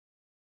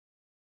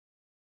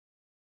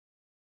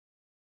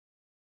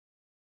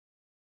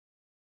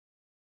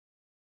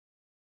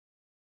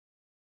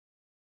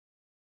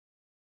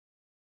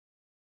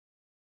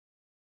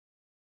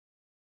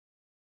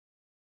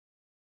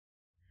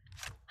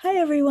Hi,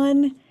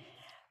 everyone.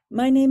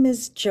 My name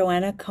is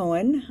Joanna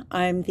Cohen.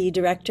 I'm the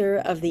director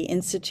of the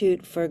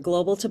Institute for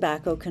Global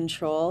Tobacco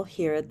Control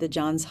here at the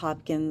Johns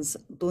Hopkins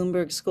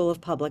Bloomberg School of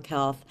Public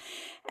Health.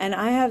 And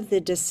I have the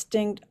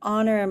distinct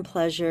honor and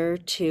pleasure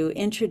to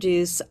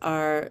introduce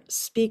our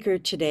speaker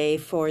today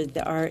for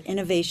our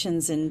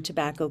Innovations in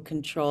Tobacco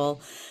Control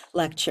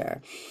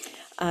lecture.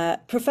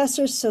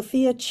 Professor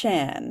Sophia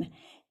Chan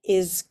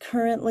is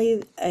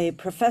currently a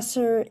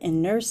professor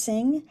in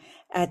nursing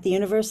at the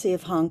University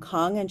of Hong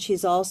Kong, and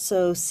she's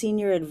also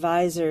senior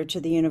advisor to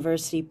the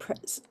university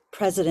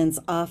president's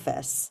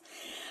office.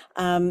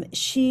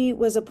 She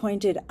was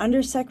appointed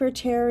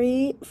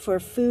Undersecretary for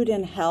Food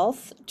and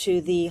Health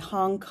to the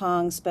Hong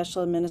Kong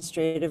Special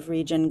Administrative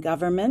Region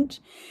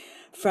Government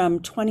from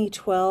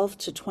 2012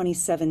 to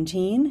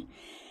 2017.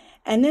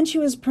 And then she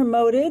was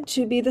promoted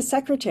to be the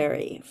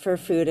Secretary for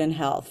Food and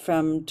Health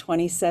from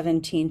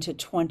 2017 to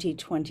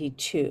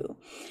 2022.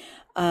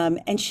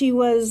 And she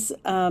was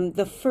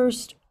the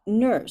first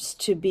nurse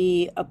to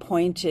be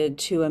appointed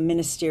to a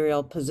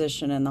ministerial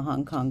position in the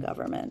Hong Kong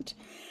government.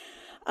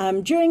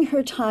 During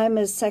her time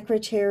as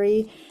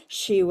secretary,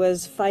 she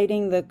was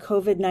fighting the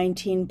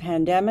COVID-19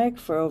 pandemic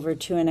for over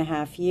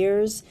 2.5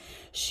 years.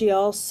 She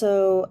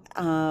also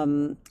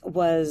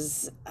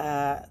was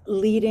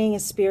leading,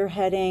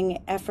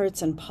 spearheading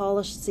efforts and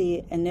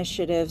policy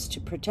initiatives to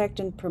protect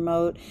and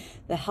promote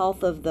the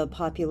health of the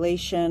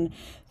population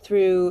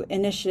through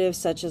initiatives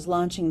such as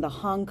launching the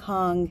Hong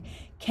Kong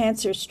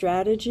Cancer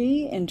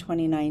Strategy in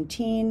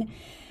 2019,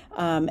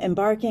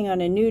 embarking on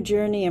a new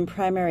journey in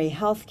primary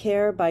health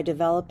care by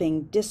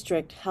developing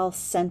district health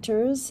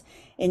centers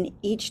in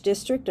each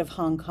district of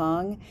Hong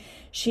Kong.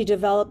 She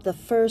developed the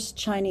first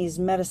Chinese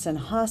medicine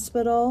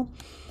hospital,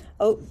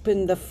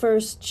 opened the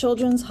first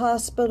children's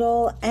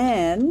hospital,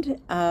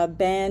 and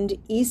banned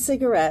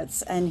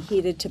e-cigarettes and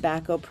heated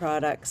tobacco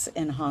products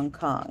in Hong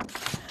Kong.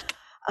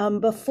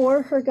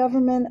 Before her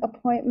government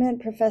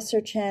appointment,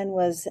 Professor Chan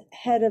was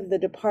head of the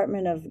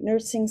Department of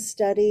Nursing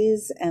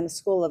Studies and the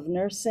School of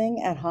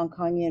Nursing at Hong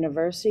Kong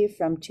University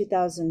from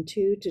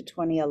 2002 to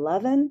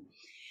 2011.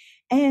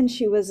 And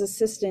she was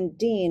assistant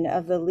dean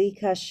of the Li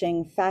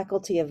Ka-shing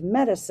Faculty of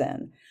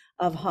Medicine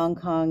of Hong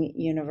Kong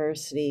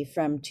University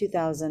from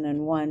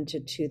 2001 to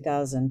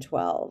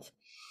 2012.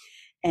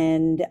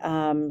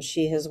 And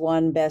she has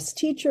won Best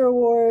Teacher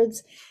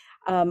Awards.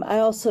 I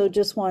also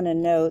just want to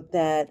note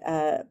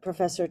that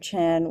Professor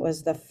Chan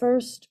was the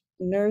first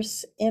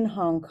nurse in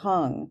Hong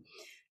Kong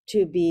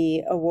to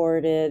be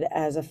awarded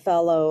as a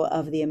fellow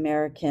of the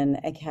American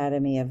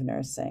Academy of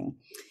Nursing.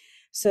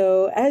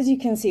 So as you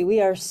can see, we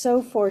are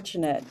so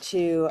fortunate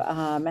to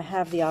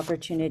have the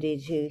opportunity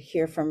to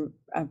hear from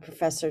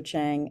Professor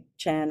Chan.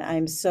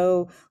 I'm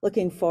so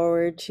looking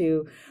forward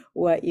to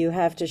what you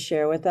have to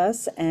share with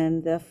us,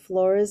 and the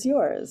floor is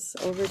yours.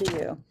 Over to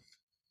you.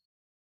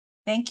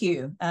 Thank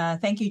you.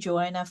 Thank you,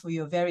 Joanna, for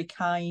your very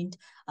kind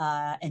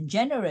and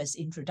generous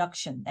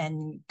introduction.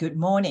 And good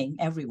morning,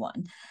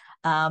 everyone.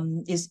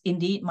 It's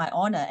indeed my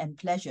honor and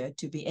pleasure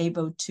to be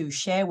able to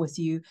share with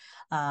you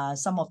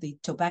some of the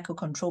tobacco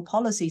control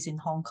policies in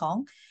Hong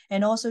Kong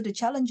and also the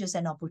challenges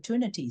and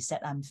opportunities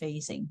that I'm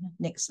facing.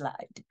 Next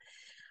slide.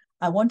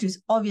 I want to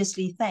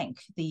obviously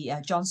thank the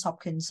Johns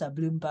Hopkins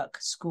Bloomberg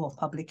School of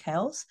Public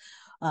Health,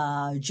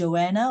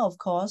 Joanna, of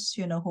course,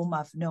 whom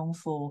I've known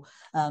for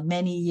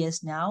many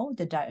years now.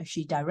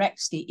 She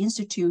directs the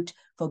Institute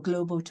for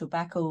Global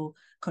Tobacco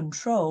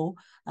Control.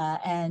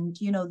 And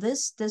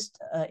this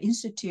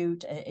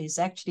institute is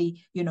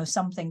actually,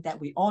 something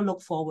that we all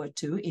look forward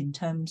to in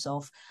terms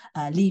of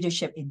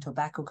leadership in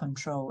tobacco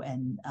control,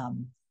 and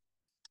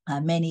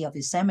many of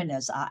the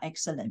seminars are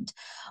excellent.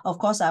 Of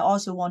course, I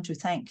also want to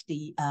thank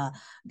the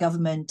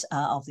government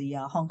of the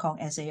Hong Kong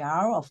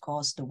SAR, of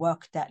course, the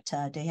work that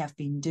they have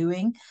been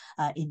doing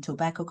in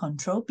tobacco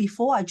control.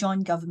 Before I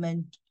joined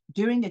government,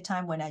 during the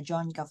time when I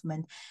joined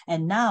government,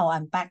 and now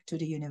I'm back to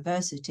the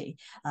university,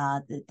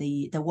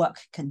 the work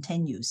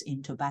continues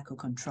in tobacco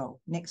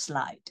control. Next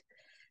slide.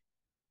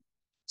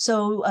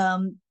 So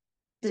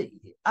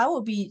I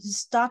will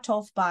start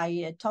off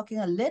by talking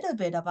a little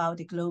bit about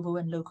the global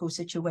and local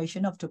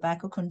situation of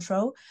tobacco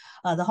control,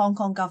 the Hong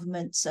Kong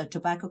government's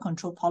tobacco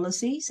control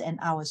policies and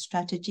our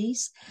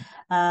strategies,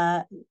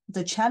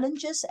 the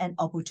challenges and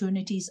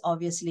opportunities,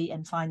 obviously,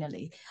 and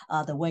finally,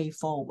 the way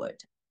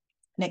forward.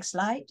 Next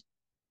slide.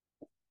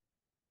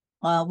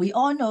 We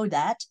all know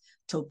that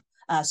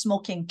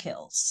smoking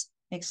kills.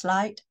 Next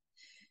slide.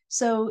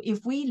 So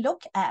if we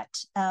look at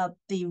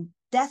the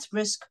death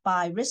risk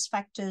by risk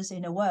factors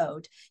in the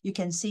world, you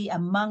can see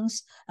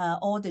amongst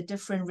all the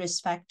different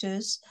risk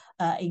factors,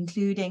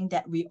 including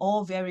that we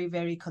all very,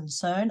 very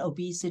concerned: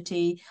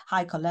 obesity,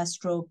 high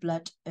cholesterol,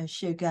 blood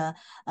sugar,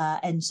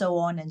 and so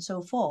on and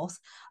so forth.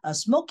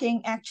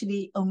 Smoking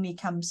actually only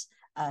comes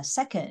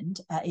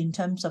second in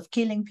terms of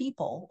killing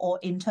people, or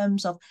in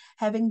terms of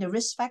having the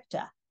risk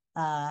factor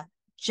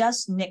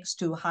just next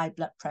to high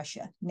blood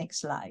pressure.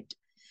 Next slide.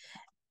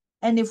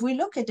 And if we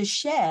look at the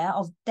share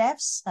of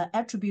deaths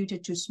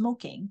attributed to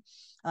smoking,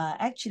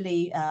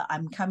 Actually,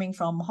 I'm coming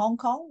from Hong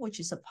Kong, which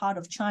is a part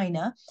of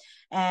China.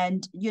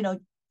 And,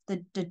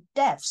 the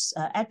deaths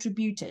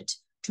attributed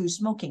to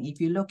smoking,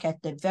 if you look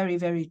at the very,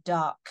 very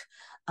dark,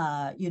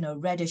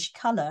 reddish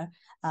color,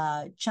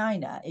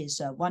 China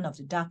is one of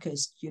the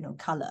darkest,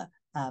 color.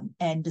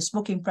 And the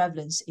smoking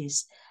prevalence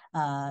is,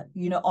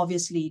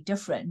 obviously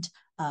different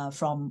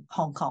from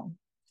Hong Kong.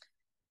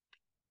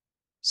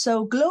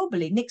 So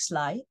globally, next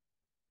slide.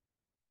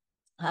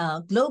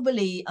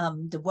 Globally,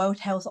 the World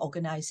Health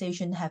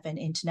Organization have an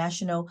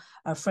international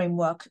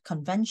framework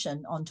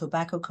convention on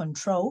tobacco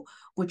control,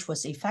 which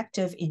was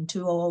effective in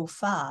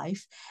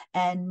 2005.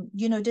 And,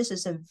 this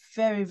is a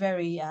very,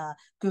 very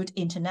good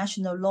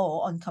international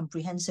law on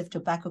comprehensive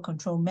tobacco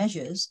control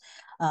measures.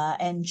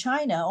 And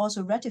China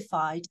also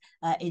ratified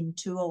in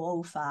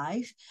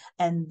 2005.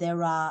 And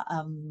there are,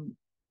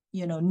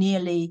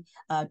 nearly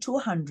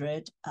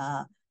 200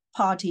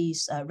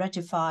 parties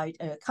ratified,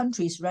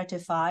 countries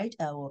ratified.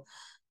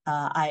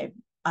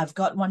 I've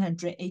got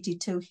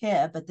 182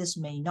 here, but this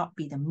may not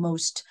be the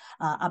most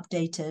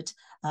updated,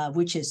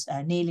 which is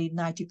nearly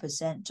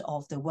 90%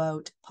 of the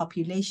world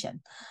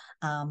population.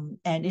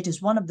 And it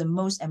is one of the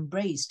most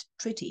embraced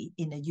treaty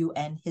in the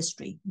UN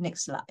history.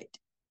 Next slide.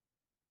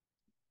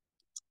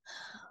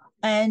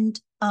 And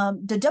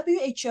the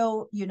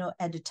WHO,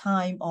 at the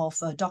time of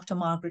Dr.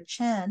 Margaret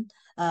Chan,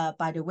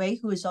 by the way,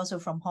 who is also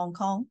from Hong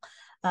Kong,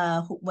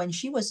 when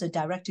she was the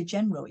Director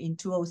General in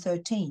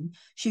 2013,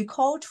 she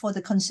called for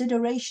the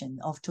consideration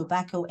of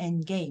tobacco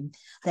endgame,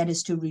 that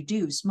is to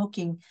reduce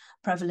smoking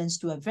prevalence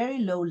to a very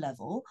low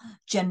level,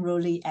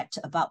 generally at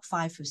about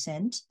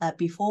 5%,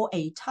 before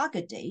a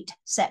target date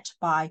set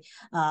by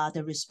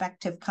the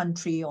respective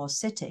country or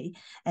city,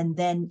 and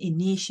then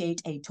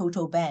initiate a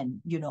total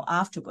ban,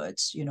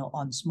 afterwards,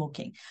 on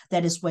smoking.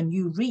 That is when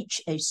you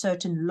reach a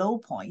certain low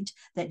point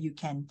that you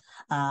can,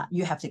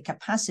 you have the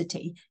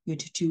capacity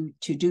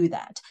to do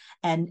that.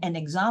 And an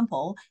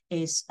example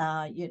is,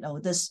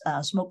 this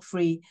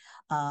smoke-free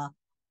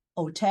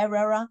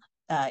Aotearoa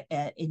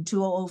in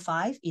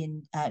 2005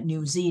 in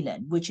New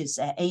Zealand, which is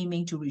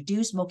aiming to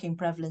reduce smoking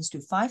prevalence to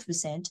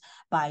 5%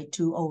 by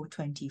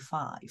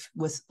 2025,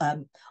 with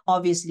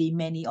obviously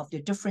many of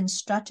the different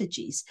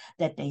strategies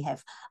that they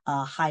have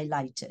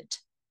highlighted.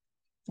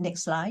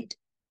 Next slide.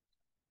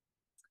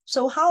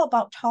 So how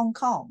about Hong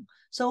Kong?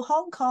 So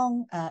Hong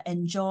Kong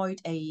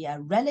enjoyed a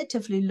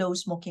relatively low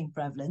smoking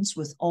prevalence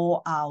with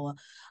all our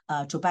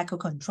tobacco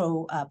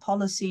control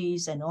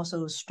policies and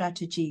also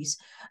strategies,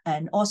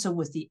 and also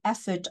with the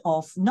effort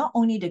of not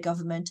only the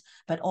government,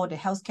 but all the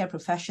healthcare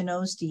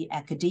professionals, the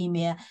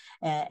academia,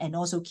 and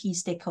also key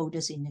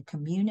stakeholders in the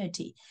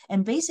community.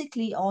 And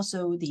basically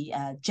also the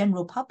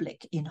general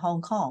public in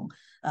Hong Kong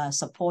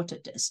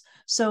supported this.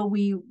 So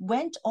we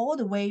went all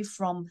the way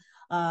from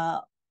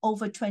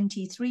over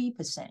 23%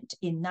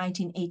 in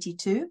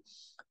 1982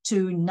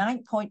 to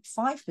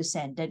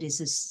 9.5%. That is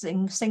a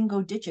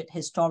single-digit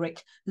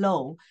historic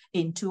low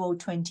in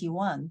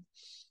 2021,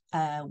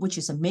 which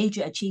is a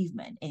major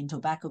achievement in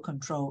tobacco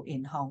control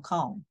in Hong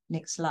Kong.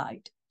 Next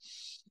slide.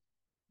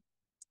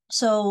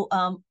 So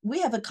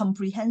we have a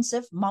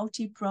comprehensive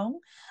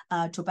multi-pronged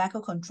tobacco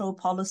control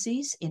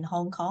policies in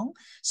Hong Kong.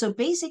 So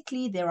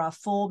basically, there are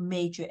four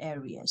major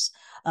areas.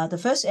 The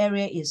first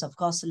area is, of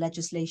course,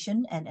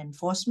 legislation and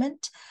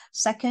enforcement.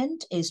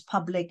 Second is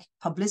public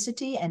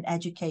publicity and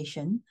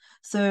education.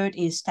 Third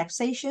is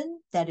taxation.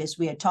 That is,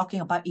 we are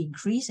talking about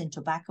increase in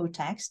tobacco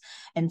tax.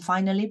 And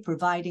finally,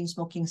 providing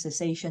smoking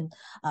cessation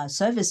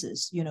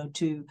services,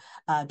 to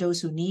those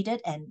who need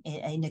it and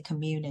in the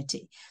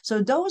community.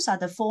 So those are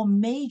the four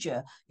major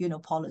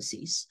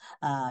policies,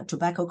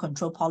 tobacco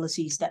control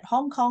policies that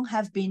Hong Kong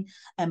have been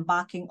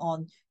embarking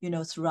on,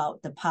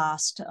 throughout the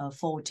past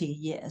 40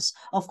 years.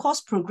 Of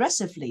course,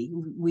 progressively,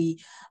 we,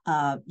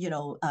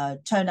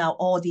 turn out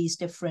all these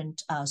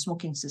different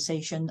smoking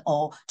cessation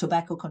or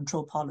tobacco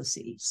control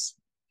policies.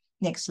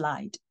 Next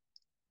slide.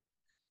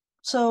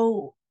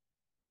 So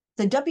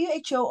the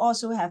WHO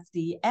also have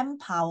the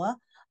Empower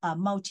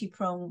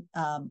multi-pronged,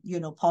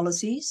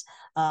 policies,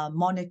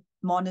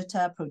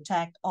 monitor,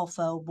 protect,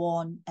 offer,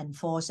 warn,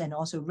 enforce, and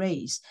also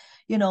raise.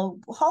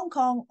 Hong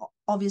Kong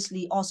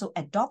obviously also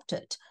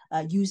adopted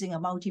using a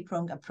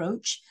multi-pronged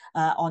approach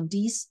on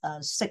these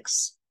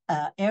six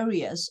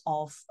areas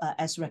of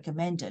as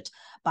recommended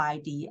by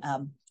the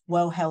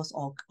World Health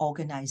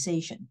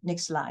Organization.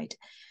 Next slide.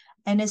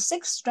 And a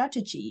sixth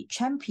strategy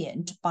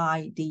championed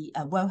by the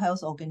World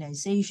Health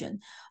Organization.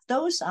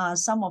 Those are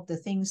some of the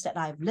things that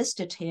I've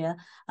listed here,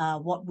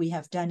 what we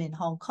have done in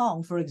Hong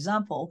Kong. For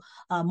example,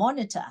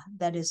 monitor,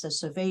 that is a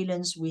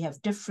surveillance. We have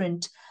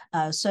different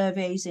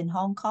surveys in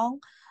Hong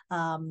Kong,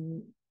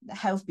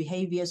 health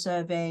behavior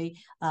survey,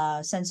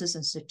 census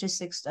and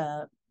statistics,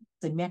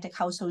 thematic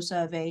household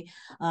survey,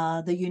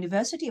 the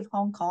University of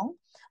Hong Kong,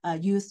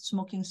 youth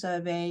smoking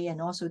survey,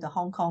 and also the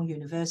Hong Kong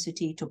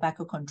University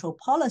Tobacco Control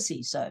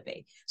Policy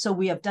Survey. So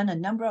we have done a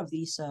number of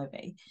these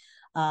surveys.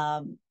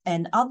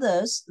 And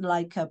others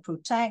like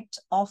protect,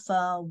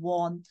 offer,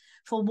 warn.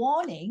 For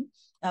warning,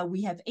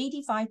 we have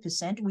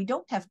 85%. We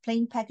don't have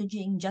plain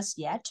packaging just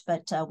yet,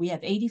 but we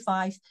have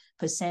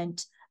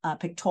 85%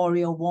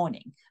 pictorial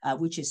warning,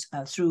 which is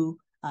through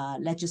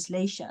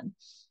legislation.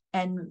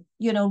 And,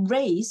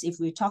 raise, if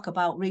we talk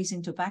about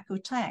raising tobacco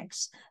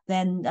tax,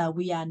 then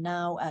we are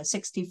now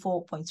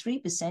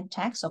 64.3%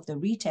 tax of the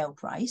retail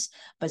price,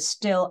 but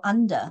still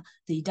under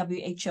the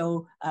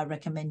WHO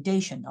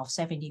recommendation of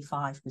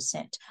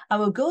 75%. I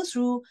will go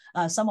through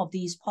some of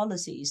these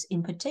policies,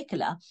 in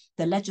particular,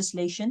 the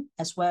legislation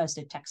as well as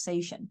the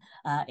taxation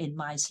in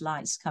my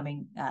slides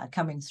coming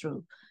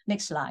through.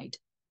 Next slide.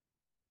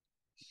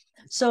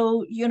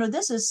 So,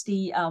 this is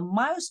the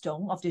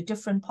milestone of the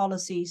different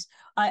policies.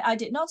 I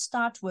did not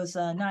start with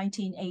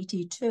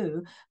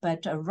 1982,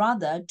 but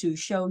rather to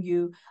show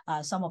you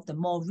some of the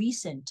more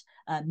recent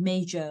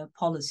major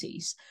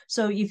policies.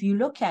 So if you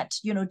look at,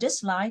 this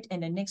slide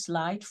and the next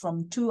slide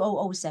from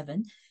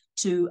 2007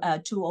 to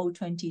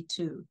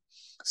 2022.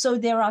 So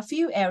there are a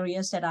few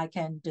areas that I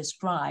can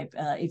describe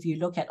if you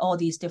look at all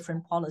these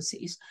different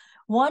policies.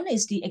 One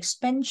is the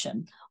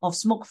expansion of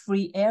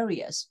smoke-free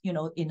areas,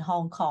 in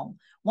Hong Kong.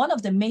 One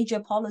of the major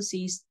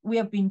policies, we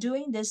have been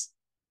doing this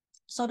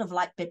sort of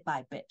like bit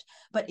by bit.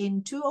 But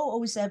in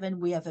 2007,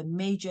 we have a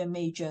major,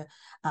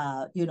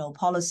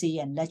 policy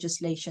and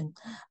legislation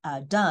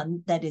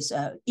done that is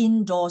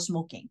indoor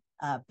smoking.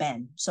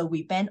 Ban. So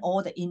we ban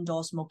all the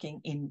indoor smoking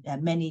in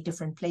many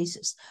different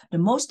places. The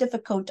most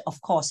difficult,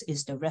 of course,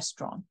 is the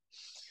restaurant.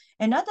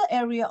 Another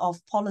area of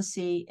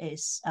policy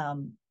is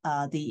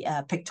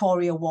the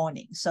pictorial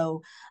warning.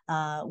 So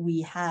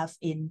we have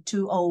in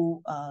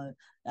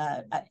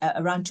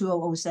around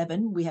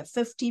 2007, we have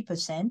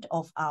 50%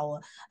 of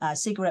our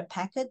cigarette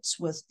packets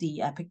with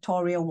the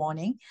pictorial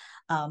warning.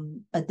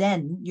 But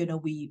then,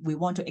 we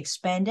want to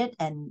expand it,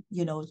 and,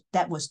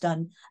 that was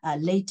done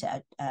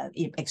later,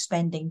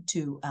 expanding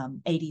to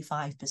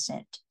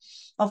 85%.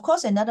 Of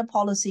course, another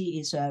policy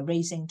is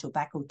raising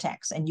tobacco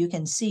tax. And you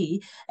can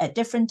see at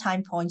different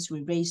time points,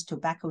 we raise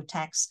tobacco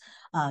tax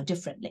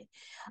differently.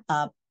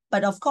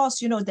 But of course,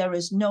 there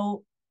is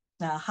no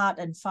hard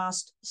and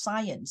fast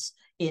science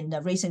in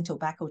raising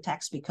tobacco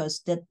tax,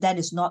 because that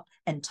is not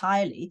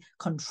entirely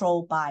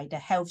controlled by the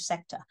health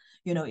sector.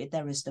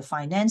 There is the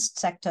finance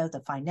sector,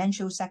 the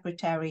financial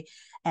secretary,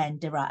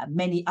 and there are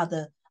many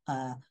other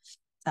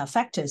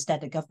factors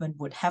that the government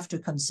would have to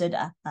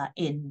consider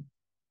in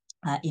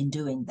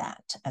doing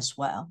that as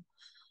well.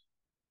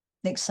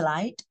 Next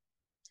slide.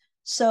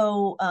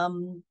 So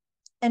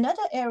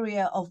another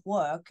area of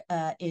work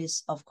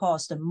is, of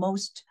course, the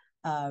most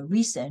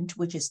recent,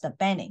 which is the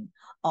banning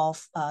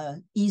of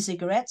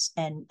e-cigarettes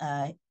and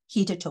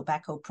heated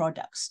tobacco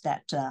products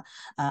that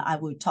I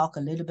will talk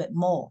a little bit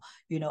more,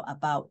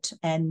 about.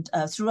 And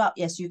throughout,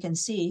 as you can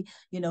see,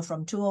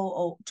 from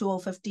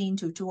 2015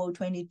 to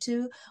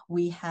 2022,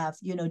 we have,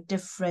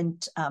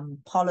 different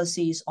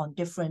policies on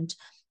different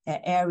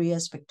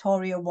areas,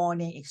 pictorial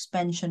warning,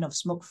 expansion of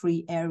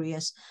smoke-free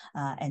areas,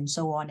 and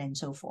so on and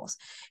so forth.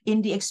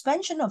 In the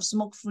expansion of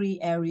smoke-free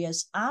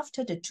areas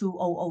after the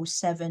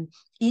 2007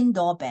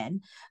 indoor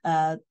ban,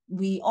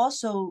 we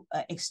also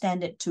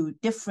extended to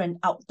different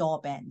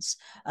outdoor bans.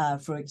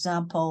 For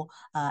example,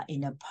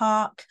 in a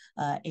park,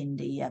 in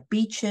the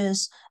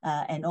beaches,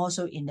 and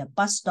also in the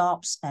bus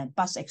stops and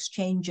bus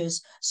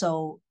exchanges.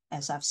 So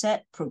as I've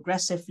said,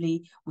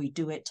 progressively, we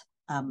do it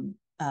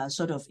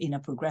sort of in a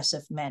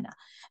progressive manner.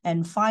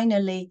 And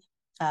finally,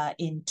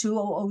 in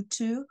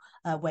 2002,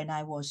 when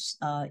I was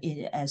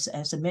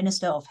as a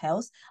Minister of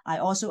Health, I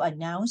also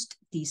announced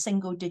the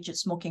single-digit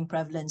smoking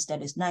prevalence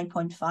that is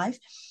 9.5,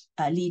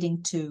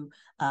 leading to,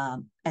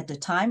 at the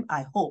time,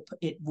 I hope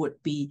it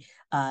would be,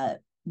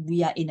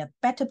 we are in a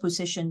better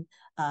position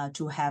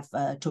to have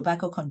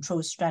tobacco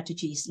control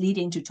strategies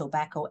leading to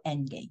tobacco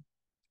endgame.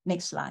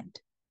 Next slide.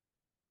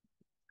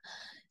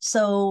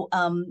 So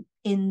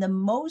in the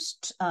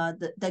most,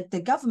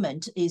 the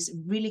government is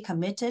really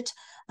committed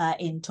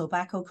in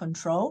tobacco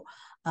control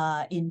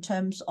in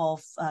terms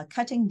of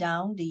cutting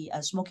down the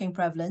smoking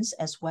prevalence,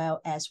 as well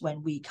as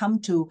when we come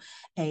to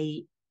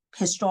a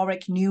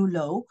historic new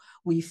low,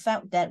 we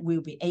felt that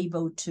we'll be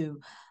able to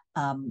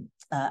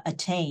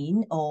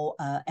attain, or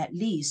at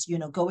least,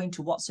 going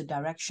towards the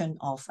direction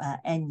of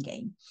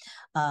endgame.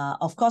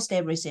 Of course,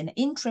 there is an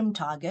interim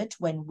target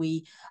when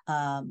we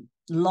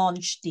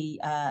launched the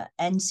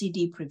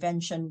NCD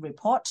prevention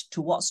report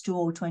towards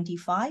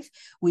 2025.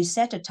 We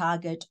set a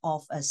target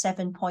of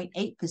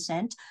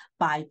 7.8%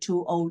 by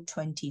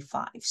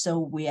 2025. So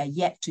we are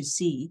yet to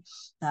see,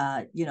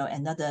 in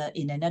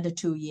another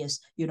 2 years,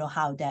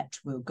 how that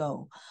will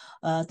go.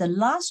 The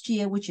last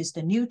year, which is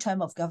the new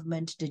term of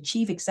government, the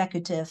Chief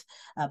Executive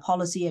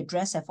Policy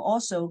Address have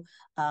also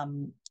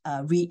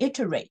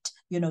reiterate,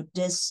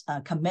 this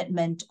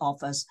commitment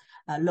of us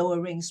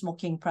lowering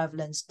smoking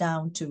prevalence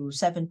down to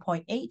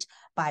 7.8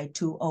 by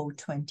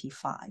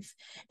 2025.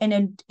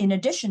 And in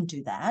addition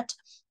to that,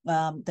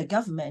 the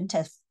government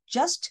has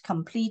just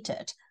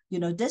completed,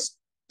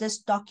 this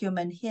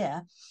document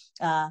here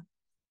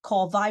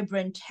called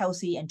Vibrant,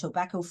 Healthy and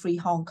Tobacco-Free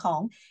Hong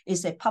Kong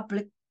is a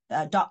public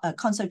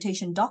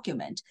consultation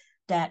document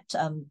that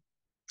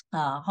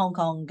Hong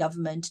Kong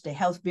government, the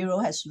Health Bureau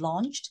has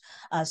launched,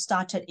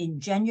 started in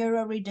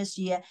January this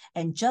year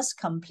and just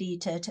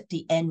completed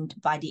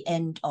by the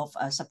end of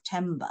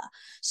September.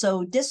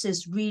 So this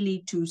is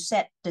really to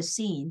set the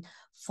scene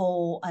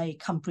for a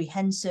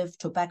comprehensive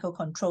tobacco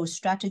control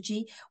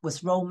strategy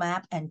with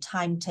roadmap and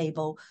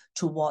timetable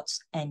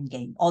towards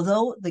endgame,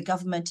 although the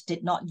government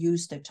did not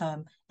use the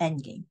term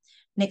endgame.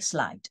 Next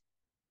slide.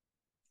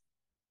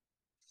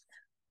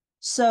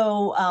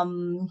 So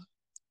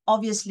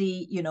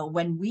obviously, you know,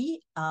 when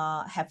we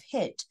have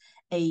hit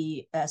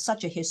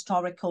such a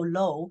historical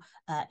low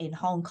in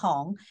Hong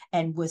Kong,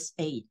 and with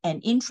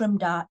an interim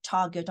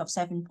target of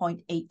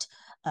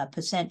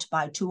 7.8%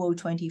 by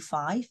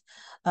 2025,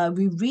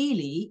 we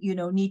really, you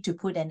know, need to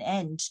put an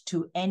end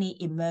to any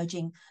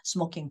emerging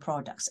smoking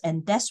products.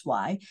 And that's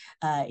why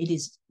it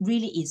is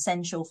really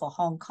essential for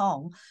Hong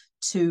Kong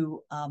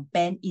to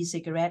ban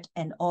e-cigarette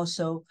and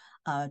also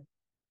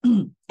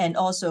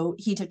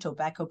heated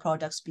tobacco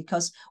products,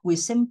 because we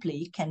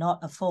simply cannot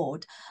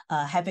afford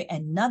having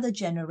another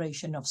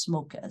generation of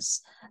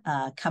smokers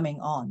coming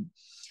on.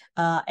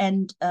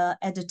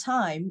 At the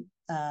time,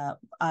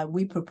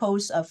 we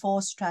propose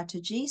 4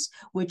 strategies,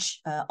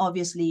 which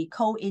obviously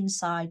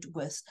coincide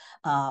with,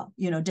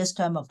 you know, this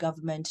term of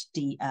government,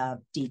 the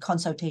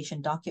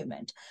consultation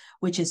document,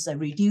 which is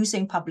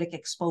reducing public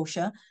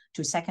exposure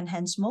to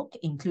secondhand smoke,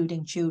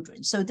 including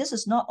children. So this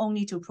is not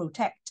only to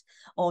protect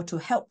or to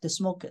help the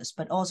smokers,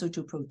 but also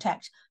to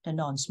protect the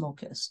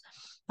non-smokers.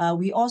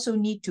 We also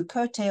need to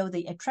curtail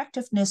the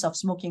attractiveness of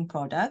smoking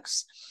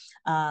products.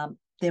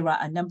 There are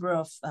a number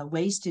of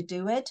ways to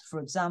do it. For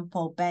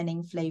example,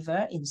 banning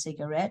flavor in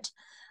cigarette,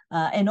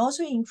 and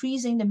also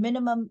increasing the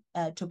minimum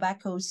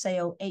tobacco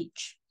sale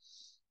age.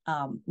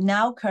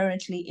 Now,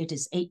 currently, it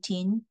is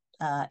 18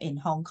 in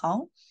Hong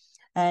Kong.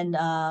 And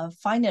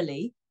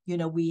finally, you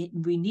know,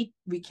 we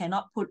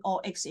cannot put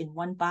all eggs in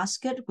one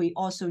basket. We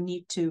also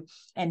need to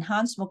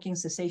enhance smoking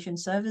cessation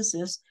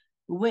services,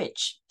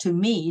 which, to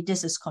me,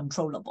 this is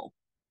controllable.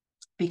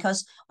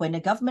 Because when the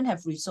government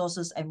have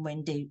resources and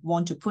when they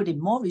want to put in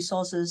more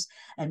resources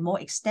and more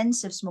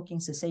extensive smoking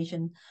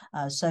cessation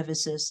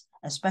services,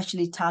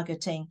 especially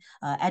targeting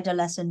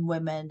adolescent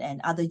women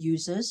and other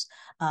users,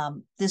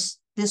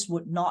 this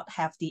would not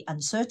have the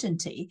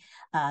uncertainty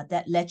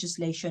that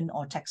legislation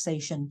or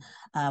taxation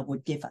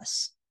would give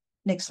us.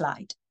 Next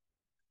slide.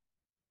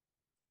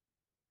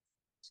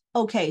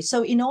 Okay,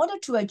 so in order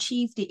to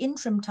achieve the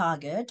interim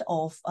target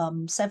of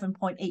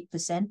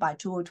 7.8% by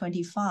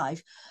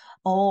 2025,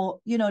 or,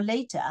 you know,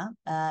 later,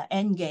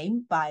 end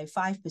game by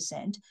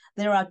 5%,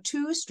 there are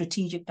 2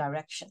 strategic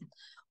directions.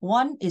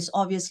 One is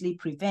obviously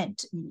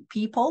prevent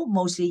people,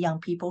 mostly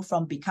young people,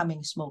 from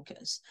becoming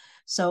smokers.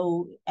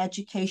 So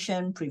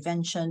education,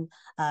 prevention,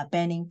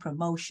 banning,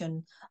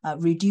 promotion,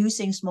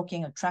 reducing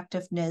smoking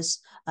attractiveness,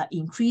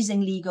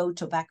 increasing legal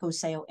tobacco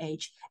sale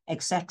age,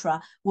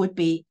 etc., would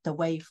be the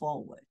way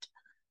forward.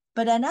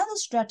 But another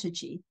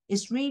strategy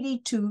is really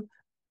to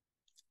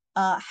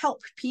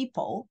help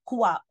people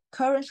who are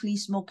currently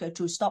smoker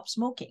to stop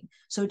smoking,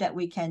 so that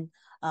we can,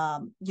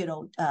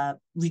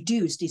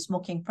 reduce the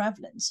smoking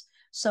prevalence.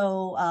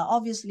 So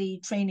obviously,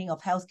 training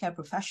of healthcare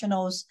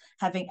professionals,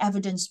 having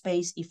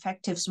evidence-based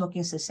effective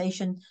smoking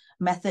cessation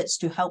methods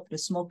to help the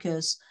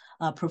smokers,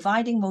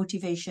 providing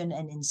motivation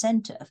and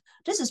incentive.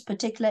 This is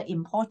particularly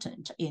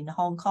important in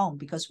Hong Kong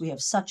because we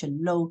have such a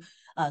low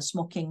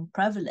smoking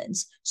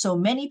prevalence. So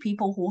many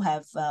people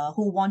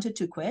who wanted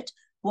to quit,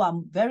 who are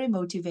very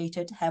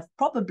motivated, have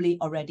probably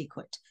already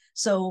quit.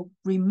 So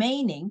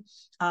remaining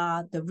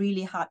are the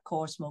really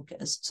hardcore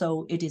smokers.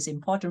 So it is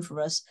important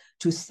for us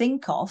to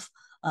think of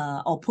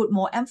or put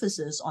more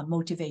emphasis on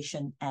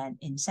motivation and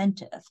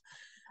incentive.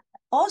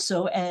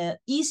 Also,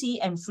 easy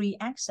and free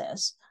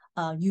access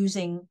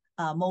using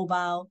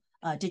mobile,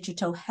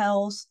 digital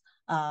health,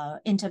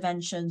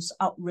 interventions,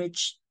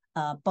 outreach,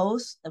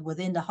 both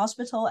within the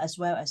hospital as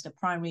well as the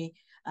primary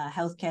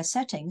healthcare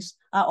settings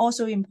are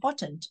also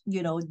important,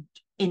 you know,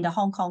 in the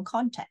Hong Kong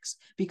context,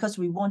 because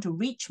we want to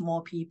reach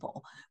more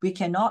people. We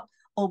cannot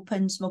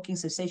open smoking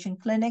cessation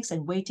clinics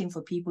and waiting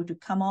for people to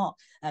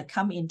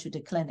come into the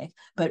clinic,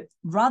 but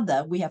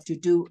rather we have to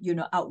do, you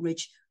know,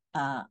 outreach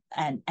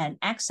and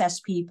access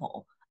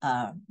people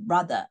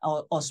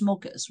or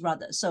smokers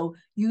rather. So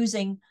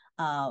using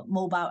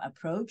mobile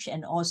approach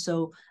and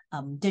also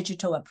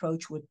digital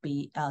approach would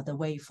be the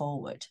way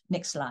forward.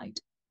 Next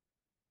slide.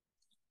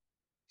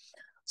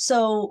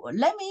 So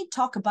let me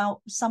talk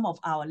about some of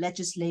our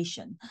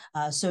legislation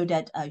so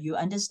that you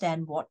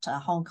understand what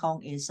Hong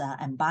Kong is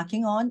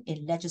embarking on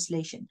in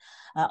legislation.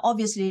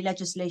 Obviously,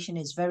 legislation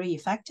is very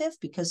effective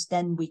because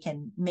then we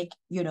can make,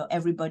 you know,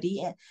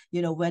 everybody,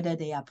 you know, whether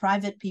they are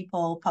private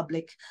people,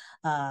 public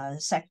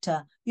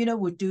sector, you know,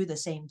 would do the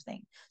same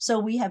thing. So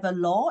we have a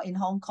law in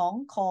Hong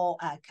Kong called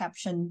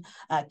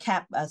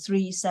CAP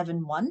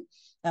 371.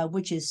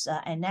 Which is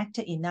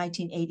enacted in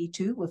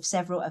 1982 with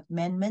several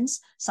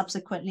amendments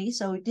subsequently.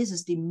 So this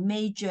is the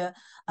major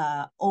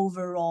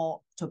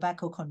overall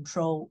tobacco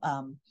control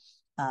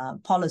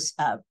policy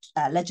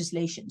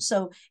legislation.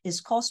 So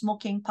it's called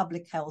Smoking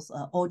Public Health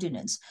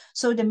Ordinance.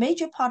 So the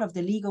major part of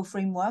the legal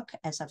framework,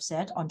 as I've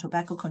said, on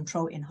tobacco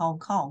control in Hong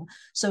Kong.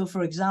 So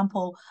for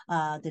example,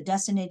 the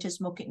designated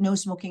no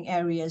smoking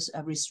areas,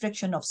 a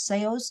restriction of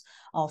sales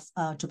of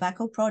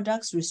tobacco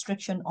products,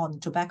 restriction on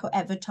tobacco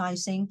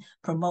advertising,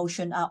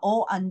 promotion are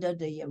all under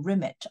the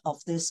remit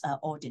of this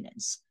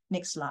ordinance.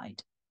 Next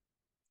slide.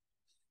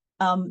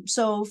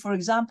 So for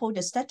example,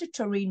 the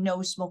statutory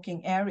no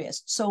smoking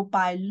areas. So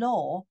by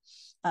law,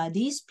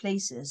 these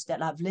places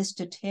that I've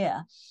listed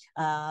here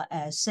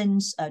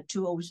since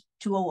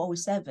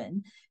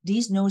 2007,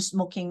 these no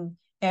smoking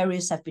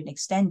areas have been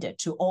extended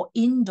to all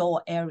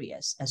indoor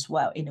areas as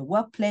well, in the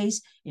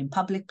workplace, in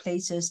public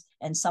places,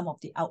 and some of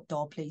the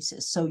outdoor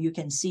places. So you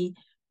can see,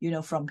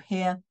 from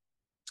here,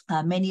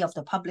 many of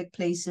the public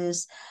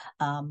places,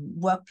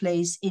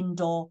 workplace,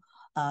 indoor,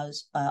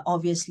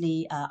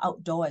 obviously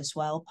outdoor as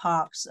well,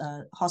 parks,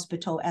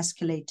 hospital,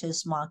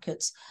 escalators,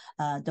 markets,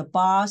 the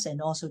bars,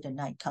 and also the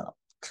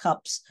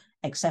nightclubs,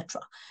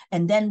 etc.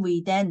 And then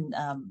we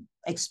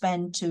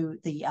expand to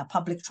the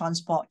public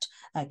transport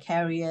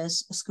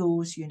carriers,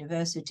 schools,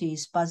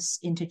 universities, bus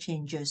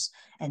interchanges,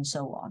 and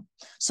so on.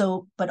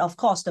 So, but of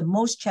course, the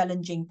most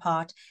challenging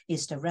part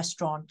is the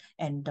restaurant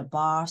and the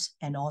bars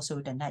and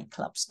also the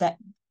nightclubs, that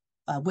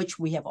which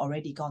we have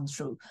already gone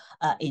through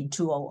in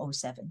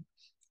 2007.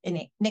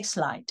 Next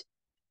slide.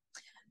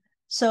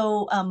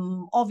 So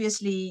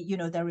obviously,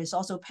 there is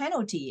also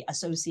penalty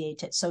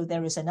associated. So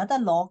there is another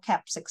law,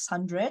 Cap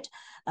 600,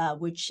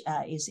 which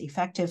is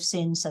effective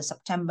since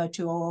September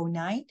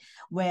 2009,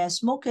 where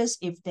smokers,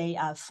 if they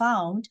are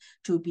found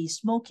to be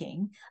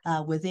smoking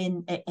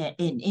within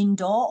in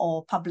indoor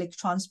or public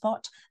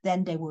transport,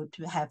 then they would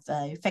have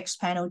a fixed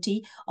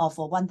penalty of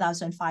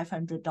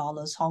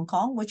 $1,500 Hong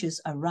Kong, which is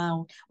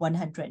around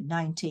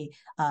 190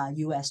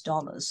 US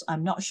dollars.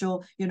 I'm not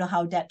sure,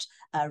 how that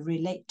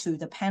relate to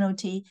the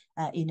penalty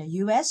in the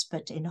US,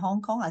 but in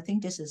Hong Kong, I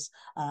think this is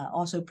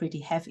also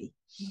pretty heavy.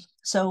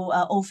 So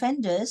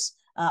offenders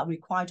are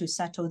required to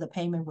settle the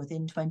payment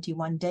within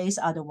 21 days.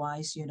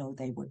 Otherwise,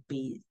 they would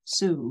be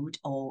sued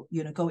or,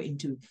 go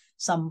into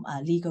some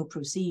legal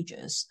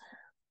procedures.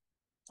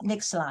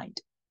 Next slide.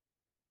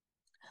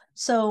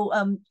 So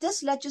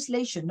this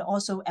legislation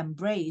also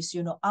embrace,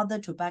 other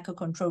tobacco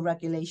control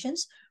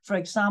regulations. For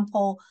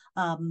example,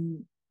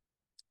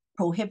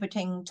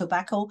 prohibiting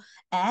tobacco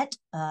ad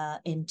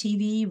in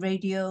TV,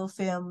 radio,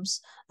 films,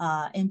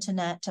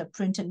 internet,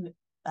 printed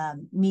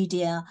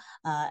media,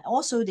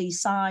 also the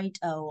side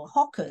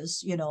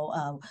hawkers, in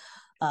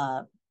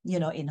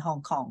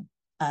Hong Kong.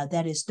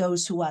 That is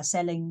those who are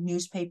selling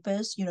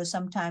newspapers.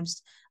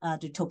 Sometimes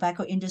the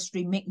tobacco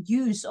industry make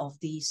use of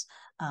these,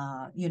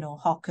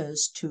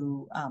 hawkers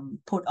to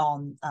put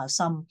on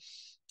some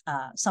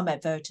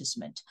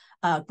advertisement.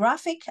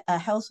 Graphic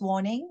health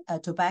warning,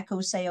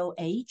 tobacco sale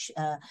age,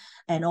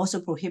 and also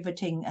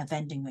prohibiting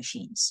vending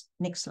machines.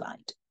 Next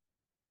slide.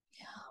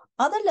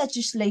 Other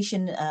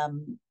legislation,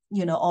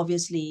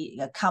 obviously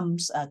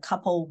comes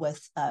coupled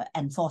with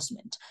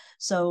enforcement.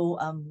 So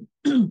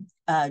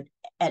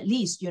at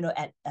least,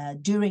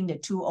 during the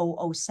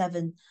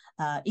 2007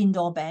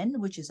 indoor ban,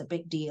 which is a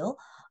big deal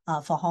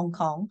for Hong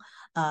Kong,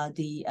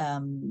 the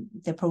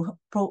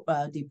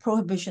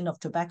prohibition of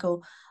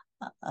tobacco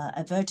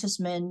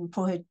advertisement,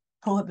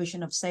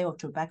 prohibition of sale of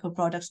tobacco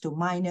products to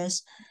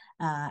minors,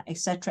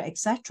 etc.,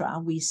 etc.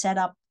 We set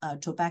up a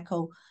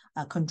tobacco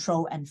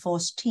control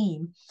enforce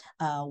team,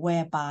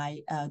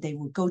 whereby they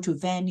would go to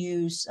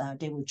venues,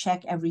 they would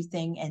check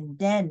everything, and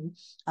then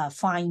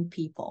fine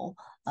people,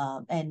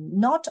 and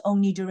not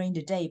only during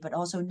the day, but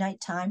also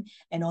nighttime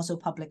and also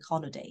public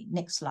holiday.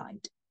 Next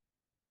slide.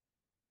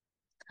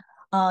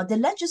 The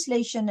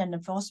legislation and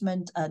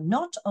enforcement are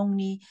not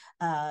only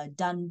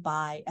done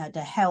by the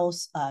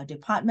health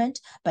department,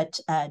 but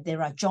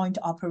there are joint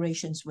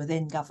operations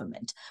within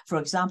government. For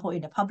example,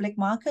 in the public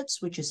markets,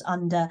 which is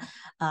under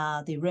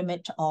the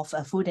remit of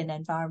Food and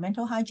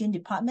Environmental Hygiene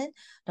Department,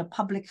 the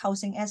public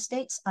housing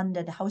estates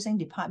under the Housing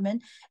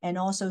Department, and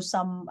also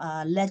some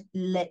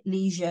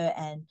leisure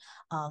and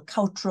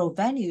cultural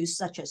venues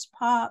such as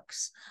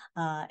parks,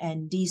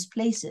 and these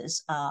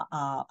places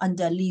are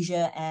under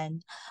Leisure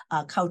and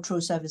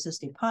Cultural Services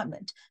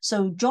Department.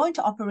 So joint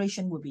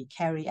operation will be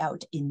carried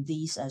out in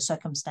these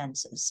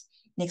circumstances.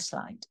 Next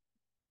slide.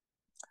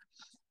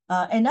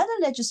 Another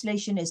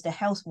legislation is the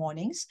health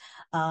warnings.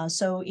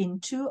 So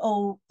in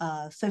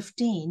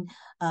 2015,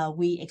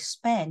 we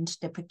expand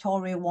the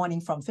pictorial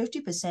warning from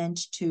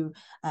 50% to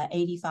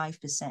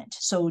 85%.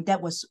 So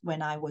that was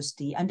when I was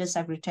the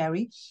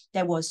undersecretary.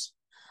 That was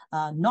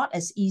not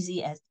as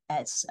easy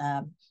as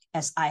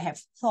I have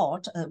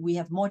thought. We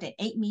have more than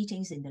 8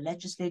 meetings in the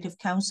Legislative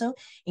Council,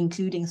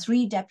 including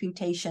 3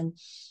 deputation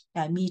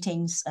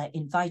meetings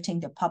inviting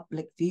the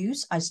public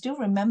views. I still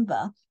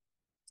remember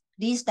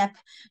these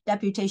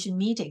deputation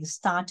meetings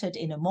started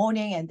in the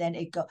morning, and then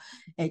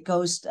it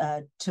goes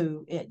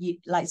to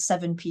like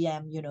 7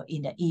 p.m.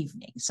 In the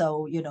evening.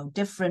 So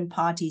different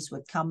parties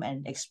would come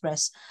and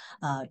express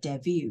their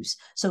views.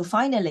 So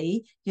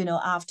finally,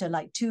 after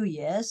like 2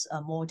 years,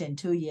 more than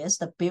 2 years,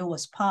 the bill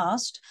was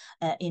passed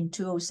in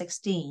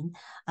 2016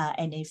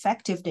 and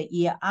effective the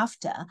year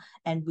after,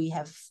 and we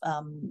have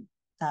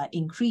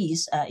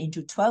increase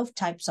into 12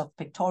 types of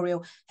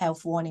pictorial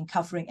health warning,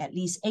 covering at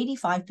least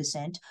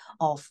 85%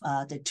 of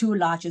the 2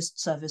 largest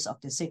service of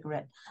the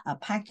cigarette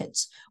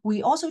packets.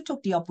 We also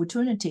took the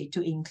opportunity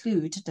to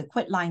include the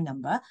quit line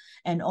number,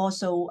 and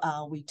also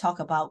we talk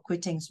about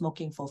quitting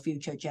smoking for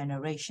future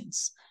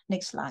generations.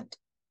 Next slide.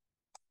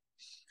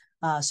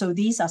 So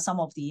these are some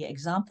of the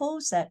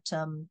examples that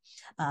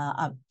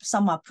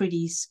some are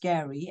pretty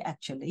scary,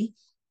 actually.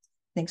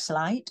 Next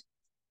slide.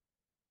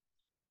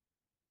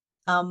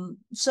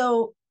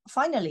 So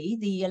finally,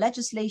 the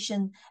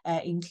legislation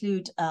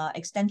include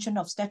extension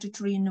of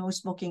statutory no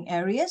smoking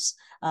areas.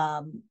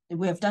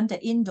 We have done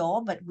the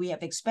indoor, but we are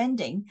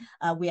expanding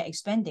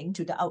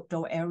to the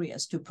outdoor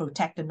areas to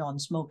protect the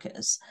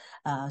non-smokers.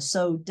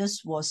 So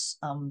this was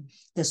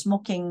the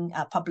smoking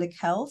public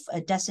health,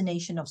 a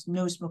designation of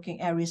no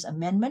smoking areas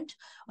amendment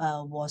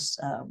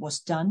was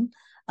done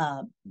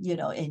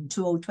in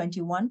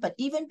 2021. But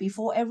even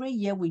before, every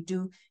year we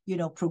do,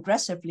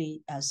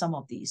 progressively some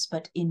of these.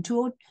 But in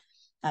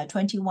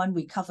 2021,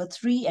 we cover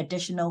 3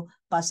 additional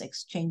bus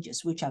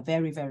exchanges, which are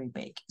very, very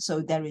big. So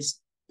there is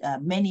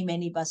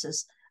many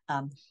buses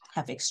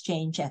have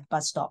exchange at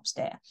bus stops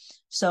there.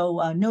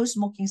 So no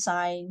smoking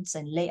signs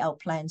and layout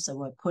plans that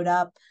were put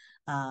up.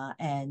 So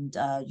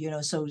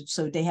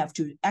they have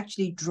to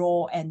actually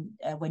draw, and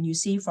when you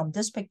see from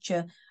this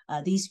picture,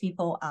 these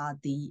people are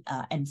the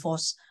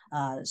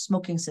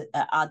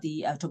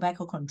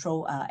tobacco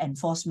control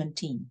enforcement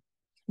team.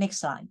 Next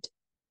slide.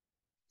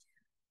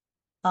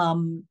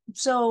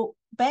 So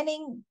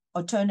banning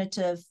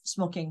alternative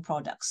smoking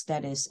products,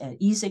 that is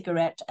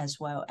e-cigarette as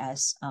well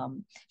as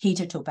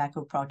heated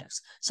tobacco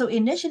products. So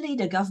initially,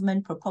 the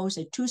government proposed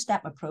a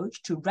 2-step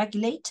approach to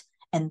regulate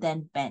and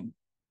then ban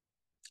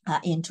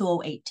in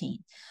 2018.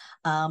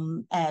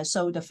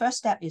 So the first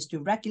step is to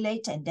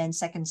regulate, and then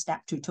second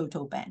step to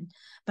total ban.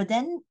 But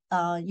then,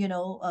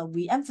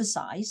 we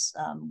emphasize,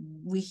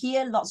 we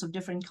hear lots of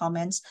different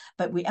comments,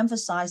 but we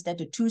emphasize that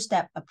the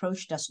 2-step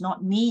approach does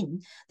not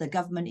mean the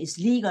government is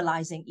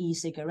legalizing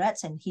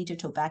e-cigarettes and heated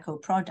tobacco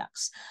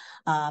products.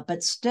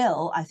 But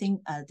still, I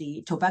think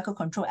the tobacco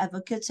control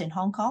advocates in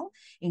Hong Kong,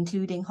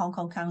 including Hong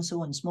Kong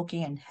Council on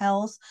Smoking and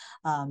Health,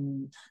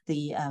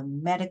 the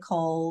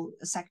medical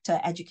sector,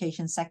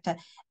 education sector,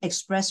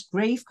 express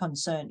grave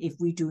concern if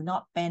we do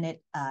not ban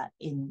it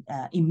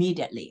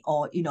immediately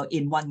or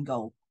in one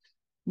go.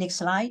 Next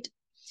slide.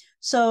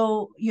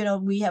 So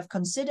we have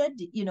considered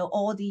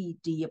all the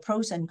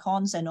pros and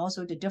cons and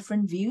also the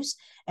different views,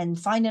 and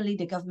finally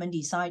the government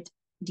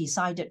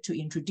decided to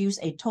introduce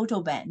a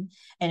total ban,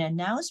 and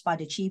announced by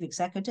the chief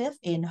executive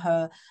in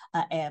her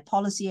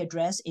policy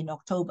address in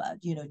October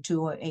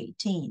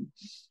 2018.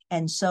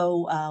 And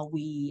so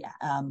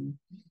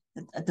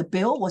the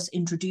bill was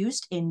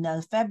introduced in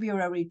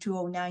February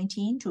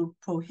 2019 to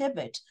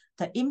prohibit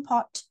the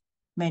import,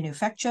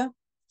 manufacture,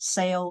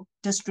 sale,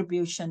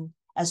 distribution,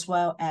 as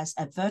well as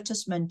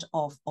advertisement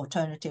of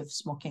alternative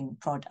smoking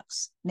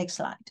products. Next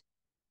slide.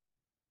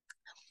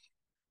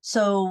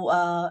 So,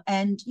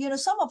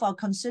 some of our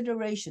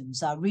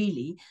considerations are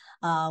really,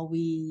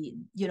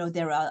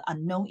 there are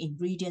unknown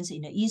ingredients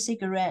in the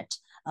e-cigarette,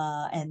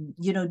 and,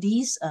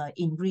 these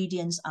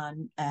ingredients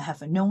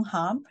have a known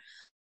harm.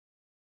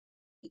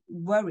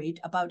 Worried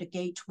about the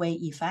gateway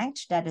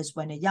effect, that is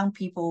when the young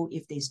people,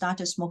 if they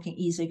started smoking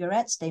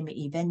e-cigarettes, they may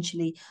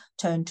eventually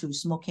turn to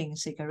smoking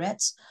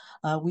cigarettes.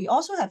 We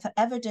also have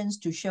evidence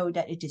to show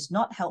that it is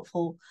not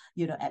helpful,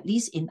 at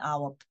least in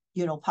our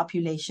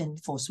population,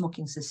 for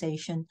smoking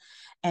cessation.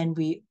 And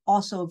we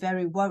also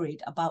very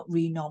worried about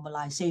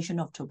renormalization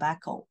of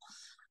tobacco.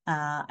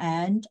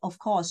 And of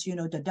course,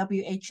 the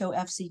WHO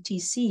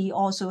FCTC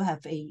also have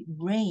a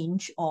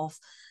range of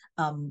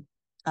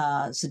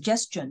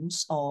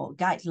suggestions or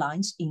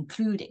guidelines,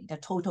 including the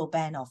total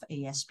ban of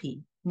ASP.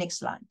 Next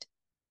slide.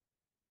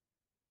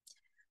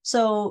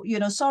 So,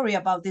 sorry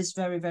about this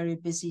very, very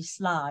busy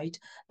slide,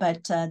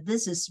 but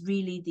this is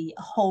really the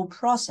whole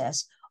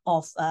process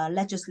of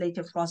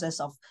legislative process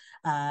of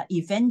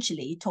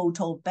eventually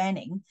total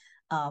banning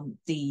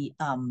the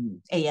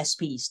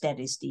ASPs, that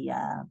is the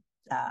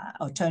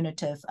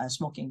alternative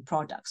smoking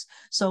products.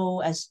 So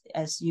as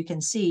you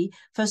can see,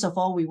 first of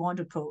all, we want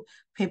to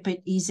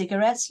prohibit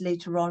e-cigarettes.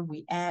 Later on,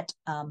 we add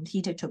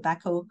heated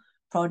tobacco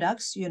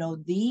products.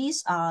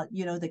 These are,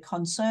 the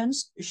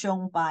concerns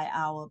shown by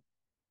our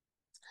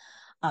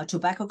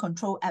tobacco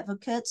control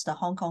advocates, the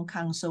Hong Kong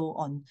Council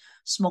on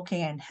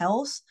Smoking and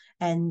Health.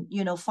 And,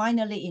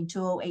 finally in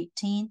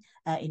 2018,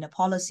 in a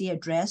policy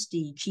address,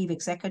 the chief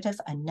executive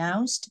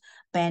announced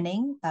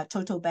banning,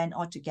 total ban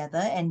altogether,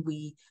 and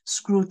we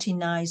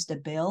scrutinized the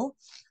bill,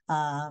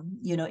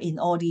 in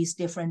all these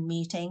different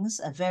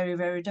meetings, very,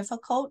 very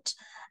difficult,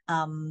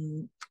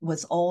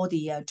 with all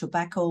the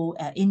tobacco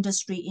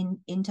industry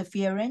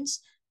interference.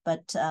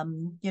 But,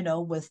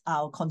 with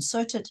our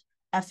concerted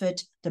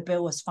effort, the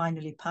bill was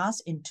finally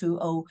passed in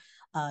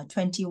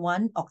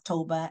 2021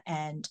 October,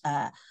 and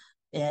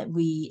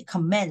we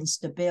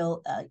commenced the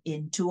bill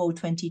in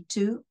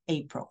 2022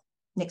 April.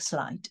 Next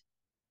slide.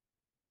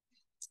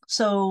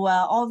 So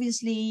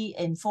obviously,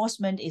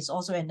 enforcement is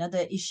also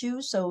another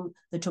issue. So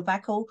the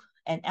Tobacco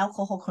and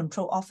Alcohol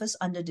Control Office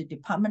under the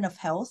Department of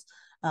Health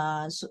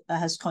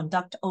has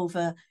conducted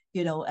over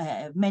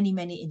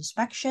many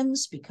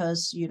inspections,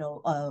 because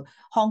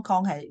Hong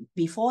Kong had,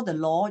 before the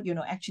law,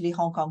 actually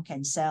Hong Kong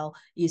can sell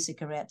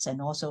e-cigarettes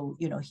and also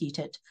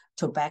heated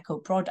tobacco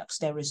products.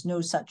 There is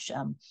no such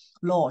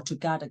law to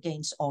guard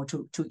against or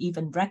to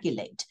even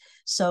regulate.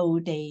 So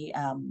they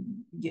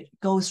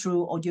go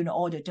through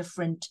all the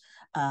different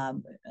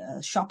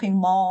shopping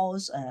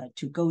malls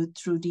to go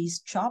through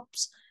these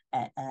shops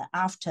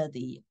after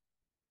the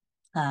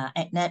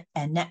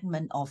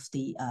enactment of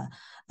the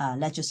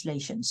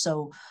legislation.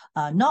 So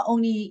not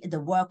only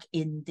the work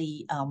in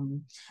the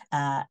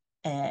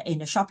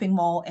shopping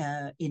mall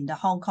in the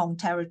Hong Kong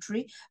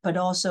territory, but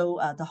also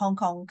the Hong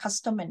Kong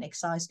Custom and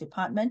Excise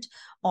Department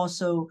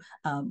also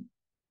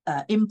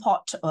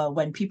import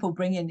when people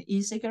bring in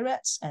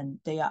e-cigarettes, and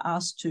they are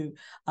asked to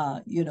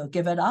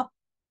give it up.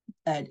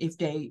 And if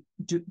they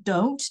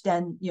don't,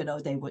 then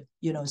they would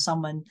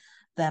summon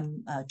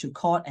them to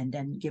court and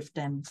then give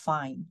them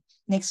fine.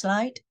 Next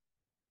slide.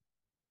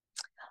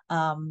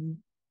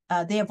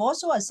 They have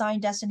also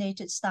assigned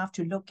designated staff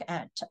to look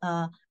at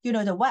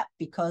the web,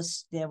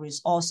 because there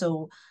is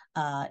also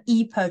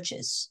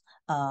e-purchase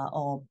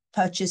or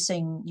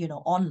purchasing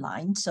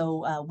online.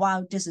 So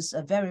while this is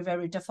a very,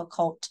 very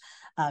difficult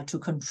to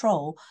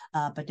control,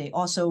 but they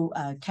also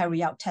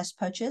carry out test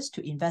purchase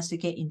to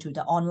investigate into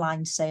the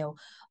online sale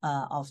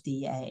of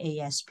the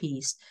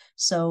ASPs.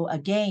 So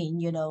again,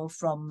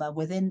 from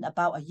within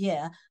about a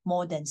year,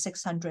 more than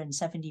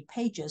 670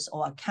 pages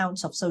or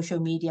accounts of social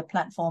media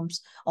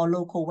platforms or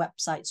local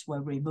websites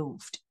were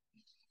removed.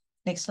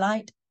 Next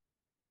slide.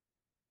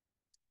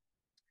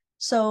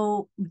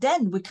 So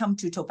then we come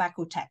to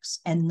tobacco tax,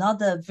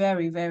 another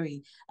very,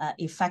 very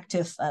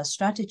effective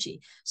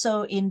strategy.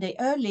 So in the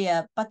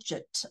earlier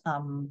budget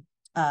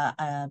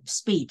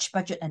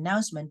budget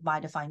announcement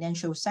by the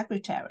financial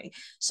secretary.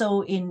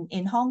 So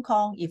in Hong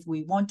Kong, if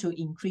we want to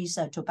increase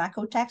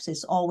tobacco tax,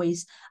 it's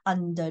always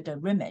under the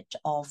remit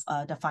of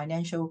the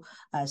financial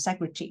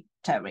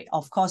secretary.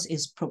 Of course,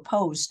 it's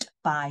proposed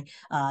by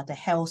the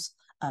Health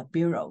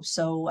Bureau.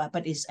 So,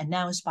 but it's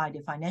announced by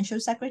the financial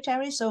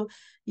secretary. So,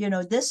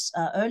 this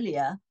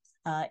earlier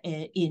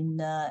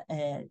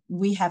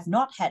we have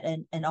not had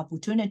an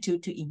opportunity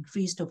to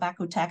increase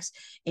tobacco tax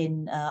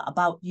in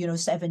about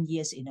 7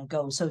 years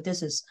ago. So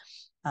this is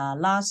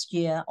last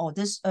year, or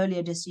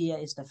earlier this year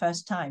is the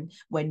first time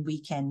when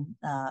we can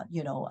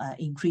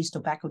increase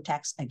tobacco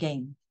tax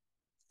again.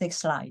 Next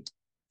slide.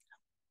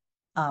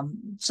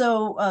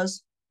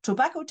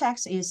 Tobacco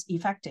tax is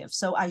effective.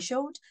 So I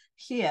showed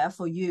here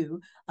for you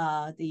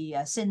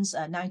since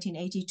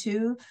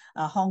 1982,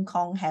 Hong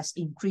Kong has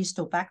increased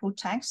tobacco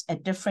tax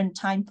at different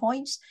time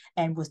points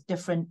and with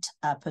different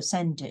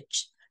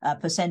percentages.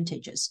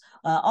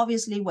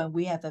 Obviously, when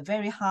we have a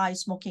very high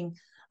smoking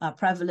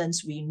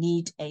prevalence, we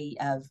need a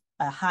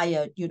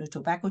higher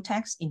tobacco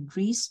tax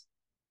increase,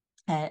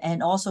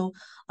 and also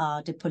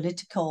the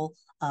political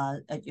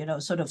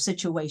sort of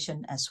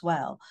situation as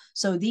well.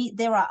 So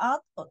there are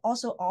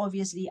also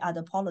obviously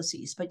other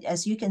policies, but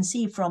as you can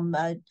see from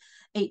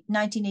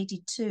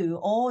 1982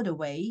 all the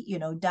way,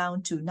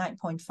 down to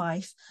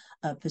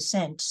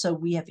 9.5%. So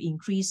we have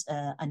increased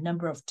a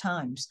number of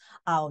times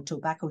our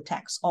tobacco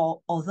tax,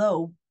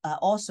 although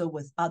also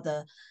with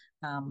other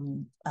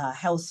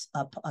health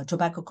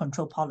tobacco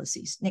control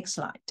policies. Next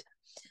slide.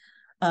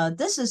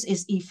 This is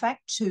its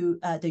effect to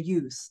the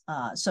youth.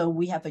 So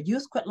we have a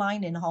youth quit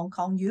line in Hong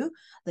Kong U,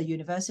 the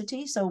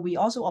university. So we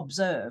also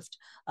observed,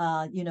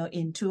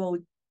 in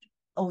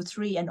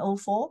 2003 and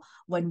 2004,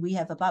 when we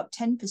have about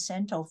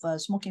 10% of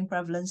smoking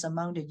prevalence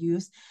among the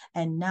youth,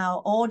 and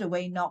now all the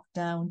way knocked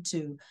down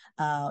to,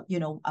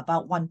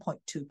 about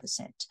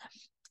 1.2%.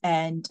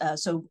 And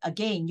so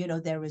again,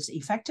 there is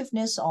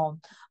effectiveness of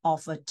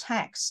a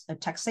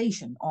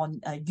taxation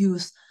on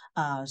youth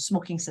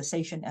smoking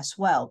cessation as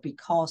well,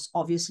 because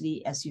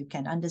obviously, as you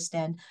can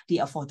understand, the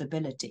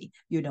affordability,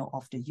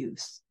 of the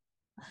youth.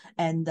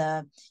 And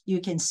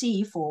you can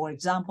see, for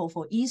example,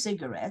 for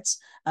e-cigarettes,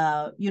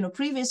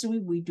 previously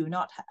we do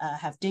not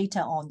have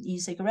data on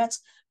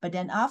e-cigarettes, but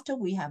then after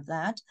we have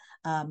that,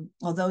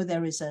 although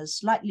there is a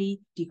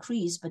slightly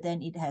decrease, but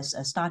then it has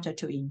started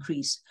to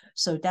increase.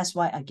 So that's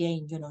why,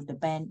 again, the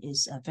ban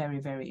is very,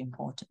 very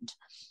important.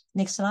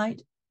 Next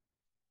slide.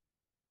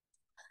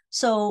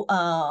 So,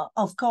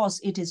 of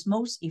course, it is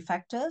most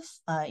effective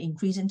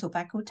increasing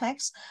tobacco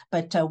tax,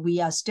 but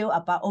we are still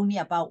only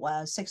about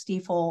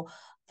 64%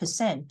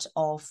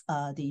 of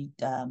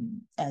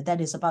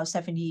that is about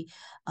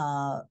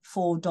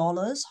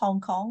 $74 Hong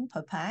Kong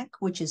per pack,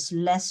 which is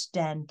less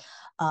than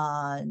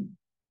I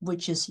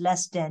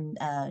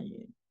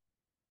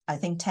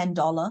think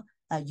 $10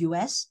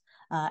 US,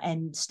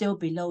 and still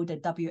below the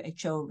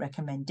WHO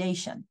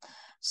recommendation.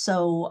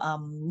 So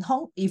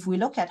if we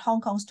look at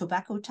Hong Kong's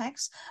tobacco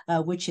tax,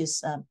 which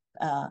is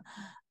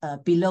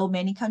below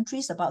many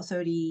countries, about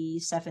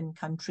 37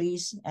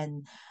 countries,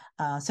 and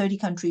 30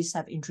 countries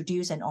have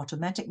introduced an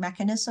automatic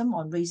mechanism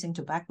on raising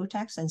tobacco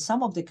tax, and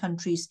some of the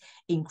countries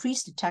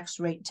increase the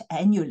tax rate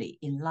annually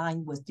in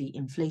line with the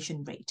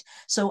inflation rate.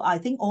 So I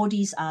think all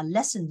these are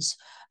lessons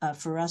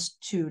for us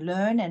to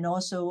learn, and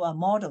also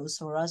models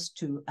for us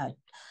to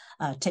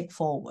take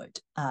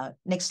forward.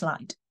 Next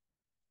slide.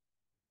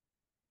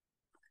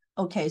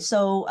 Okay,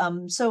 so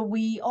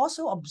we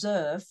also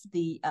observe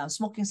the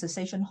smoking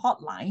cessation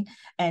hotline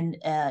and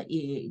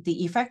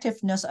the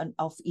effectiveness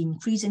of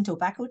increasing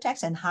tobacco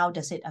tax, and how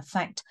does it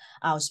affect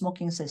our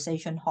smoking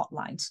cessation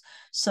hotlines.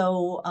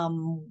 So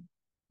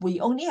we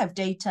only have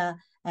data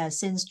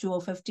since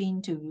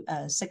 2015 to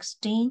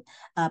 16,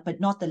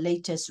 but not the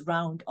latest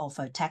round of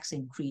tax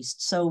increase.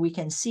 So we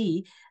can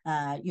see,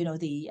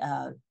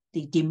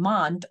 the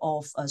demand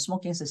of a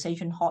smoking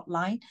cessation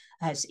hotline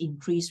has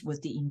increased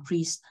with the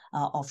increase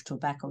of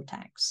tobacco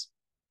tax.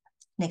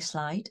 Next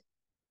slide.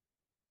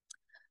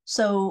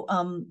 So,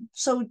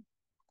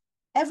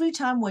 every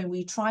time when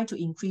we try to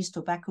increase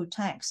tobacco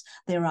tax,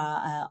 there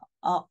are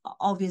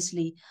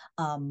obviously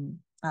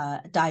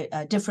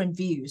different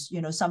views.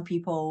 Some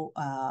people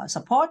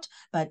support,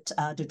 but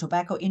the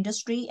tobacco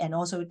industry and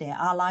also their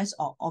allies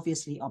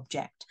obviously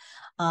object.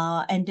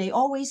 And they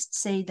always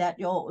say that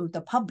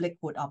the public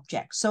would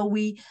object. So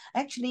we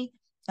actually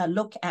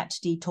look at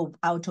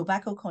our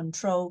tobacco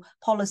control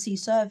policy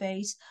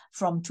surveys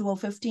from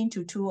 2015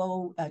 to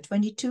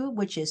 2022,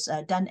 which is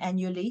done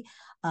annually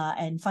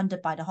and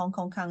funded by the Hong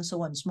Kong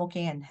Council on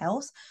Smoking and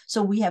Health.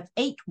 So we have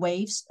 8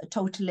 waves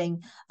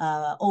totaling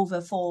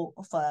over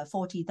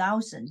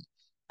 40,000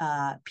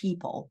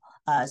 people,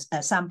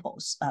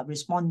 samples,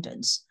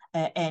 respondents.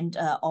 And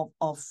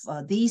of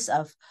these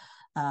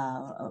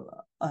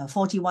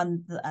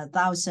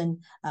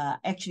 41,000,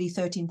 actually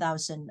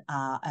 13,000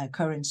 are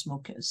current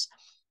smokers.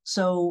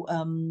 So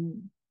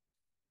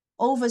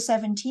over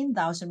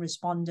 17,000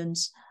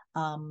 respondents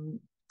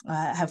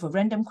have a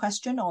random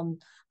question on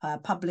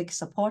public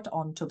support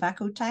on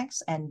tobacco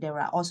tax, and there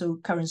are also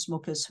current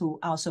smokers who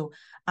also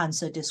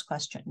answer this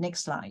question.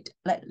 Next slide.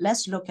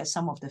 Let's look at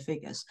some of the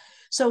figures.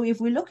 So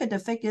if we look at the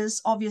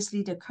figures,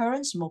 obviously the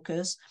current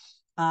smokers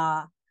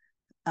are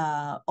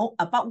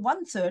about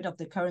 1/3 of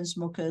the current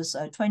smokers,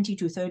 20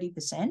 to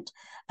 30%,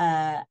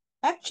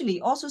 actually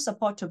also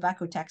support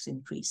tobacco tax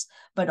increase.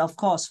 But of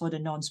course, for the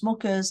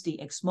non-smokers, the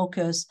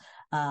ex-smokers,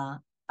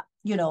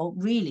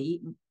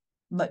 really,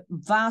 but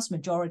vast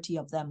majority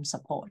of them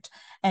support.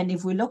 And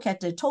if we look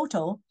at the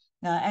total,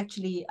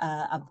 actually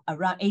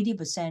around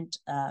 80%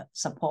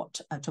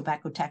 support a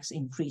tobacco tax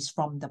increase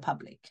from the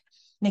public.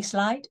 Next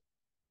slide.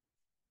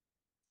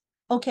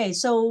 Okay,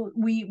 so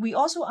we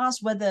also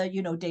asked whether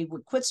they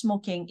would quit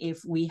smoking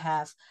if we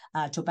have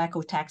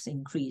tobacco tax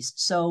increase.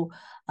 So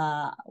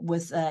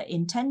with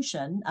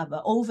intention,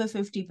 over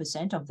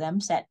 50% of them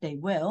said they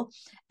will,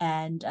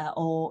 and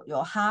or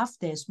half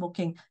they're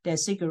smoking their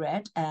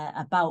cigarette.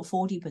 About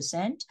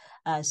 40%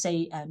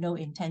 say no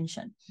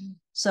intention.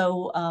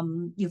 So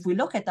if we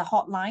look at the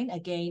hotline,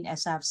 again,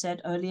 as I've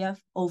said earlier,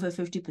 over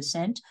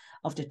 50%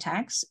 of the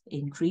tax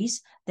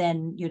increase,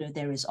 then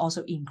there is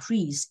also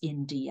increase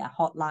in the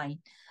hotline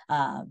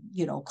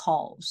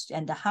calls.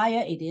 And the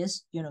higher it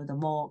is, the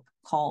more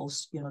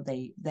calls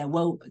there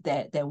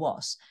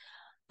was.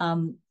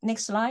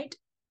 Next slide.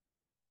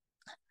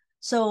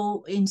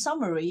 So in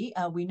summary,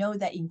 we know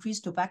that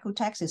increased tobacco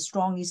tax is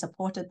strongly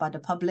supported by the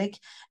public,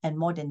 and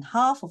more than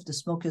half of the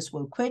smokers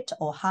will quit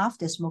or half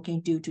their smoking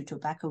due to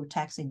tobacco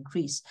tax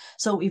increase.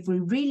 So if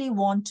we really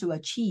want to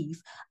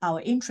achieve our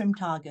interim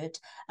target,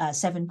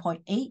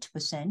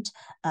 7.8%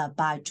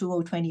 by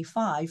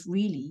 2025,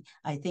 really,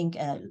 I think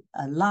a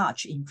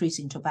large increase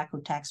in tobacco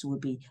tax will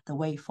be the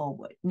way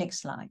forward.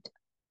 Next slide.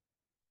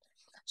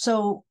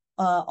 So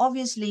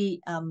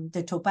obviously,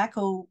 the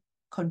tobacco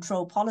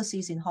control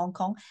policies in Hong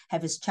Kong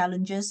have its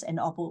challenges and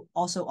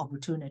also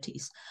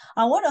opportunities.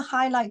 I want to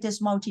highlight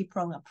this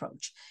multi-pronged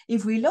approach.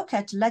 If we look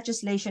at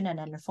legislation and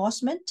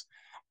enforcement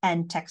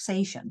and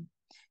taxation,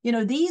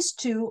 these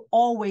two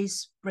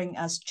always bring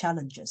us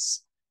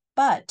challenges,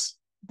 but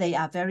they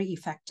are very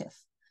effective.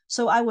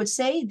 So I would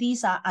say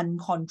these are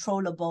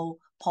uncontrollable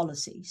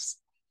policies.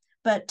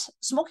 But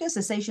smoking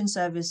cessation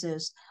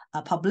services,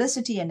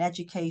 publicity and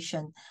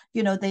education,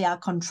 they are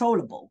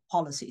controllable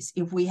policies.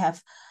 If we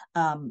have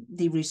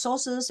the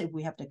resources, if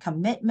we have the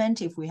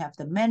commitment, if we have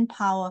the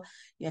manpower,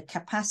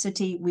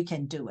 capacity, we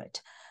can do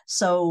it.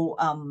 So,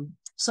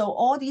 so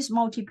all these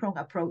multi-pronged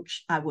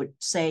approach, I would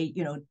say,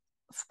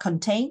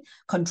 contain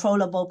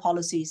controllable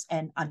policies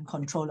and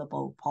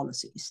uncontrollable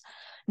policies.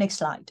 Next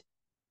slide.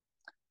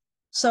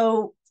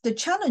 So the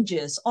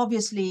challenges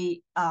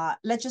obviously are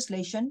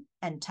legislation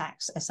and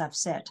tax, as I've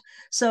said.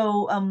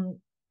 So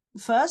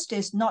first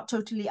is not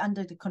totally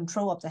under the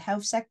control of the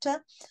health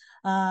sector.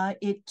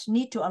 It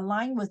need to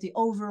align with the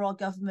overall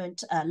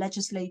government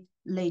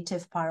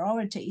legislative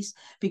priorities,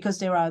 because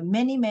there are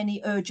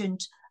many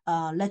urgent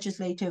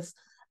legislative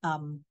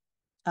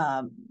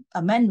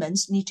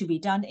amendments need to be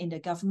done in the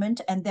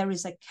government, and there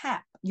is a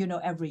cap,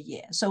 every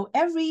year. So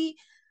every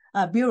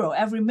bureau,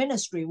 every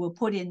ministry will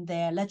put in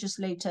their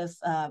legislative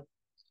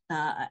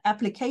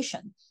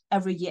application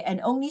every year, and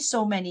only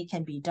so many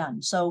can be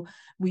done. So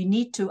we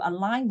need to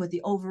align with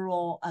the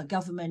overall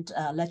government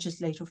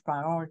legislative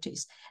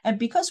priorities. And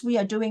because we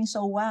are doing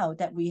so well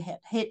that we have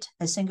hit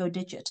a single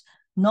digit,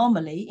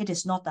 normally it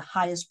is not the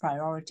highest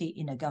priority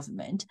in a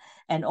government.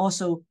 And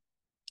also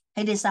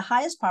it is the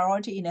highest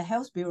priority in a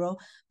health bureau,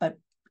 but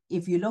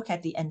if you look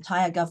at the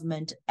entire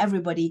government,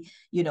 everybody,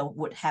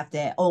 would have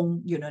their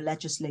own,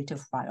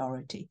 legislative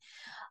priority.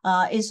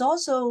 It's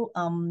also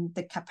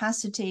the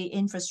capacity,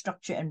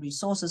 infrastructure, and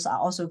resources are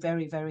also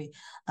very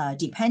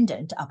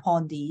dependent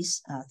upon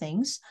these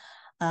things.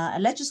 A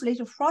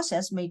legislative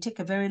process may take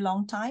a very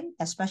long time,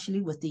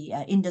 especially with the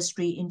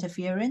industry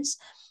interference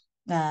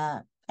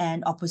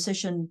and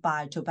opposition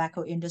by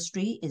tobacco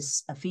industry,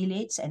 its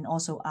affiliates, and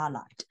also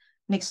allied.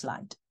 Next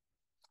slide.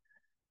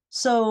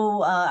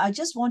 So I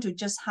just want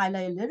to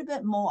highlight a little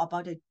bit more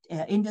about the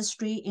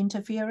industry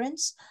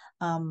interference.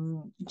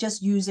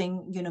 Just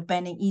using,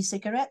 banning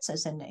e-cigarettes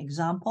as an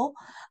example.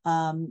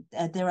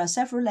 There are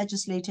several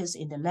legislators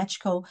in the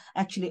LegCo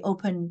actually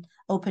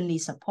openly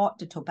support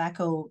the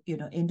tobacco,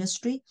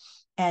 industry.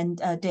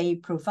 And they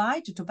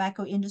provide, the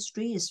tobacco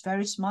industry is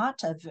very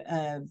smart,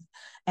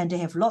 and they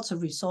have lots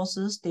of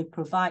resources. They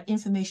provide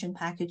information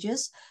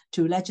packages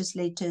to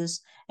legislators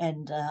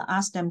and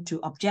ask them to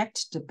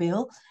object the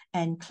bill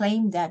and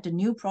claim that the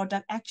new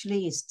product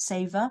actually is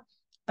safer,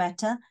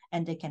 better,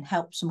 and they can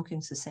help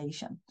smoking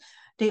cessation.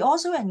 They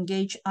also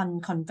engage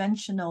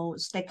unconventional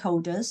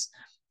stakeholders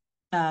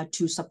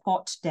to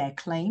support their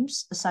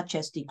claims, such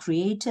as the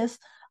creative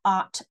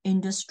art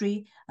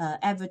industry,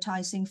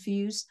 advertising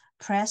fields,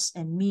 press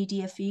and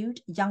media field,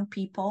 young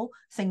people,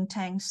 think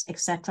tanks,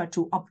 etc.,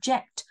 to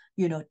object,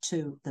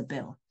 to the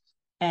bill.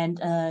 And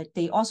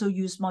they also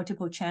use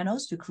multiple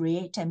channels to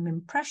create an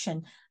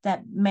impression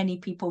that many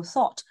people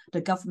thought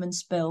the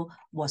government's bill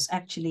was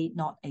actually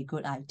not a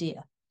good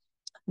idea.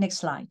 Next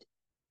slide.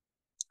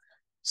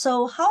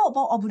 So how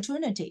about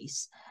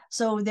opportunities?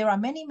 So there are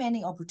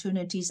many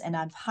opportunities, and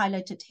I've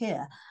highlighted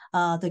here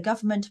the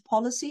government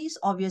policies,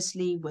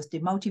 obviously with the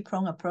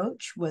multi-pronged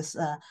approach, with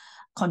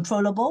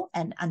controllable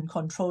and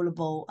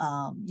uncontrollable,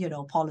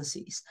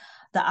 policies.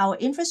 Our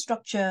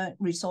infrastructure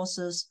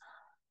resources,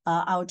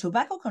 our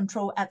tobacco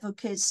control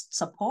advocates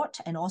support,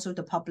 and also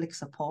the public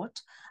support,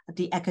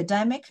 the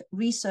academic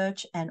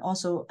research, and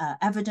also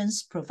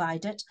evidence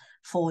provided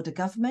for the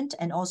government,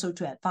 and also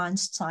to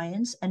advanced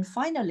science. And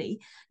finally,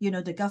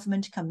 the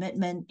government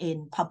commitment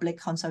in public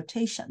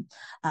consultation,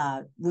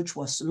 which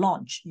was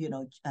launched,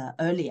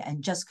 earlier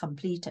and just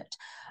completed.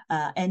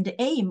 And the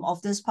aim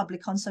of this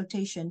public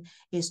consultation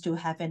is to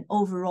have an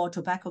overall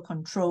tobacco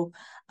control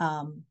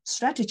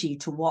strategy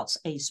towards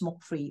a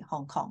smoke-free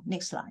Hong Kong.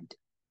 Next slide.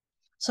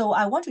 So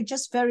I want to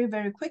just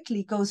very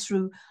quickly go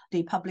through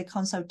the public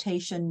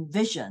consultation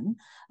vision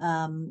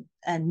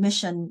and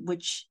mission,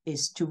 which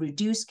is to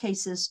reduce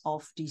cases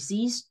of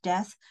disease,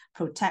 death,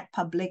 protect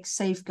public,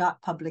 safeguard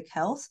public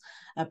health,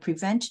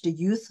 prevent the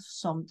youth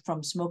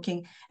from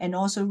smoking, and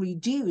also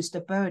reduce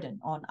the burden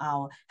on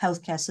our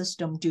healthcare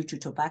system due to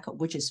tobacco,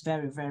 which is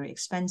very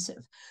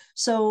expensive.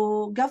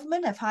 So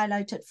government have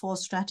highlighted 4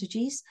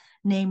 strategies,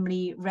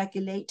 namely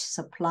regulate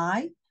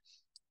supply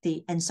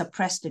and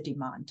suppress the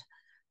demand.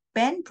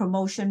 Ban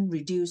promotion,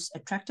 reduce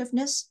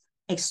attractiveness,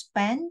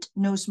 expand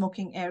no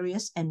smoking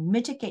areas and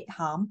mitigate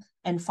harm,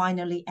 and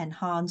finally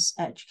enhance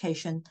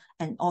education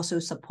and also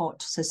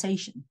support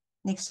cessation.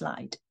 Next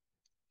slide.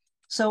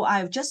 So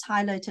I've just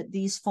highlighted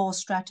these 4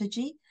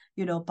 strategies,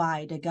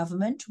 by the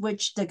government,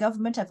 which the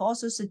government have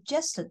also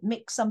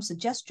make some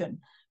suggestion,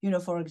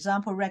 for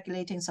example,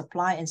 regulating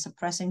supply and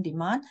suppressing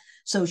demand.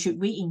 So should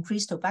we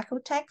increase tobacco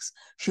tax?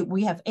 Should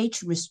we have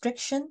age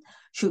restriction?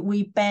 Should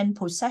we ban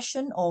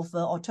possession of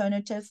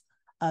alternative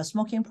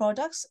smoking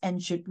products?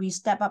 And should we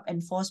step up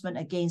enforcement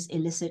against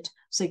illicit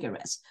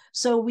cigarettes?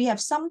 So we have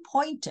some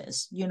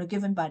pointers,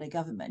 given by the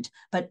government,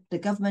 but the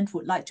government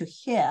would like to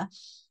hear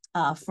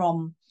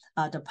from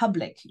the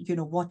public,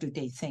 what do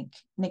they think?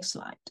 Next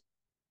slide.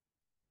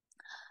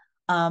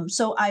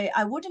 So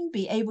I wouldn't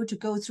be able to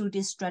go through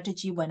this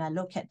strategy when I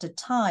look at the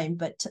time,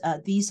 but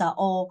these are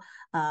all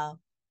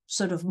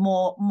sort of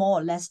more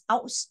or less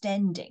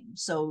outstanding.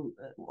 So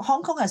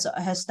Hong Kong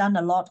has done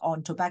a lot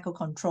on tobacco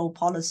control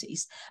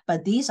policies,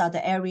 but these are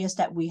the areas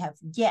that we have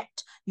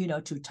yet,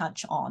 to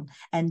touch on.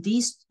 And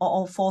these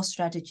all 4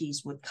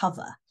 strategies would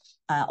cover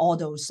all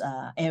those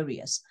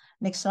areas.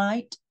 Next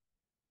slide.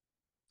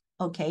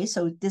 Okay,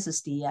 so this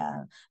is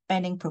the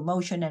banning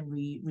promotion and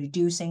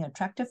reducing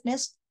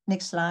attractiveness.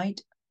 Next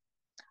slide.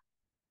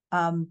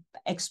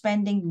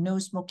 Expanding no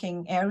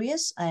smoking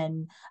areas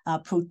and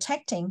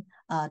protecting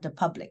the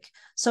public.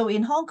 So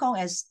in Hong Kong,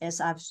 as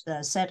I've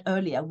said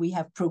earlier, we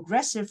have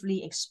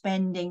progressively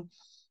expanding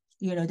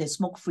the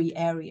smoke-free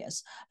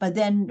areas. But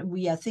then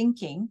we are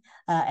thinking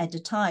at the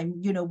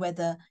time,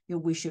 whether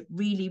we should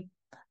really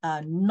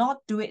not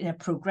do it in a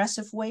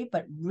progressive way,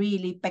 but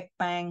really big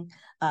bang,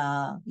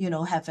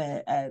 have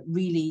a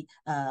really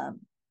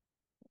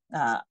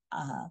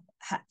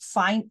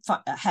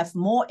have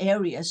more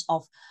areas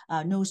of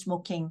no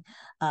smoking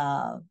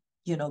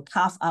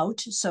carve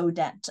out, so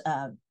that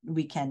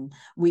we can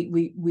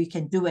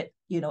do it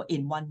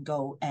in one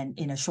go and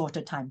in a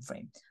shorter time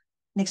frame.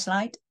 Next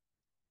slide.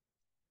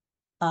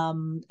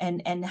 And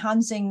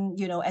enhancing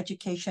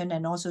education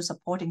and also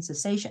supporting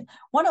cessation.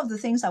 One of the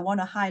things I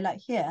want to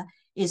highlight here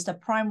is the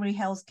primary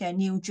healthcare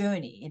new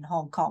journey in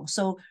Hong Kong.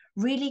 So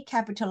really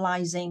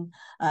capitalizing,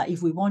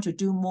 if we want to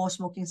do more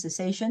smoking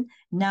cessation,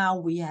 now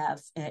we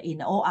have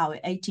in all our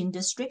 18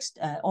 districts,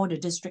 all the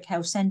district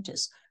health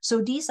centers.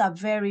 So these are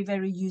very,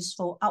 very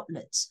useful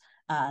outlets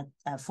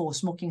for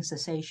smoking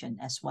cessation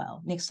as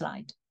well. Next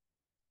slide.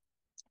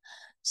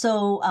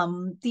 So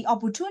the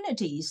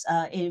opportunities,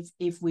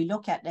 if we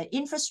look at the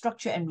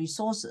infrastructure and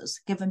resources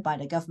given by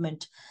the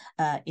government,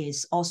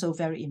 is also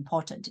very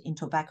important in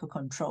tobacco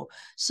control.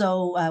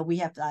 So we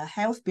have the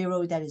Health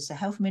Bureau, that is the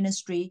Health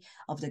Ministry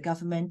of the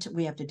government.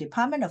 We have the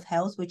Department of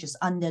Health, which is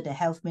under the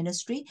Health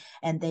Ministry,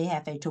 and they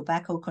have a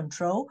tobacco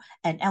control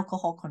and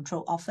alcohol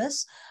control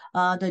office.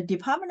 The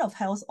Department of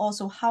Health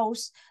also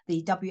houses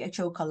the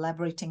WHO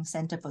Collaborating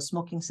Center for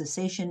Smoking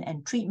Cessation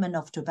and Treatment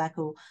of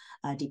Tobacco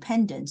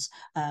Dependence,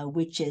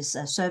 which is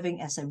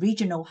serving as a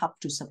regional hub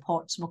to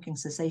support smoking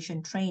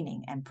cessation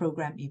training and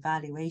program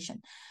evaluation.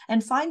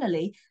 And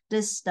finally,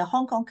 the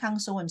Hong Kong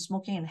Council on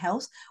Smoking and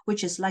Health,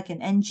 which is like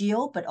an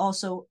NGO, but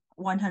also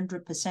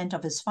 100%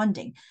 of its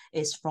funding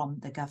is from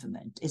the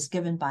government, is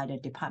given by the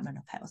Department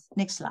of Health.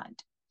 Next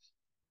slide.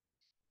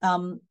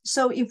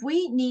 So if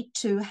we need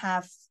to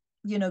have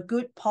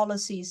good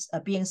policies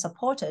being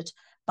supported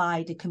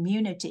by the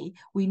community,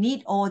 we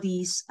need all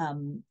these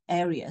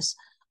areas.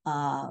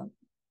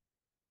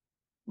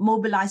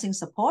 Mobilizing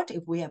support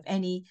if we have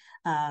any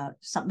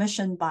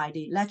submission by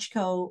the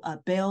LegCo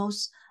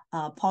bills,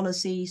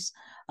 policies.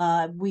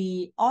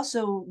 We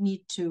also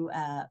need to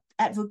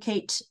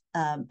advocate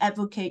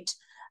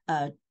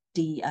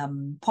the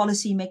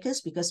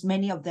policymakers, because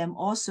many of them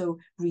also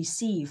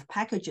receive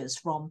packages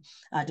from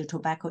the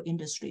tobacco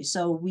industry.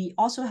 So we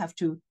also have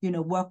to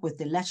work with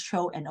the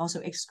LegCo and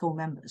also EXCO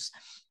members.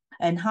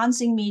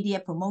 Enhancing media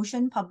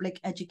promotion, public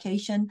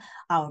education,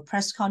 our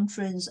press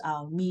conference,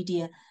 our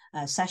media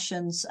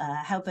sessions,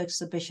 health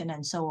exhibition,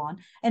 and so on.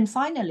 And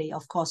finally,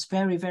 of course,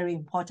 very, very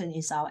important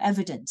is our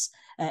evidence,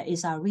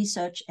 is our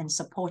research and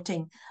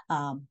supporting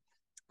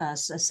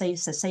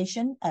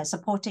cessation,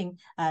 supporting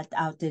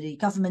the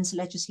government's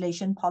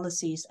legislation,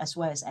 policies, as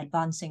well as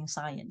advancing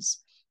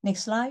science.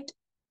 Next slide.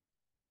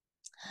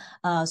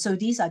 So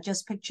these are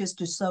just pictures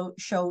to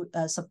show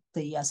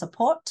the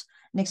support.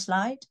 Next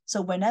slide.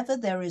 So whenever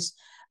there is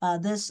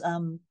this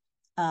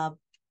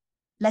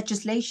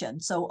legislation,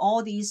 so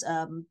all these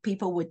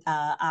people with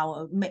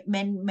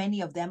many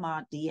of them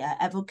are the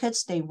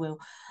advocates. They will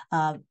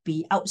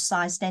be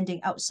outside,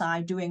 standing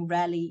outside, doing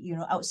rally,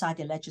 outside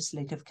the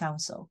Legislative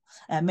Council.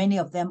 Many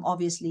of them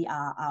obviously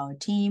are our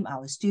team,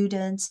 our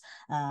students,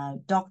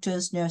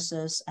 doctors,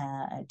 nurses,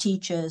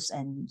 teachers,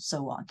 and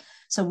so on.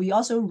 So we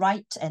also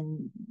write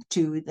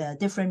to the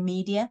different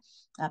media,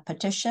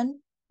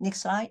 petition.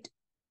 Next slide.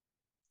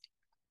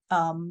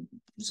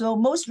 So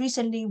most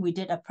recently, we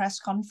did a press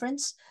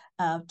conference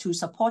to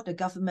support the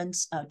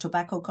government's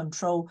tobacco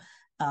control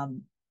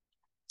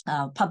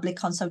public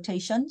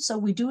consultation. So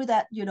we do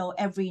that,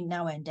 every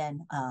now and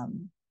then,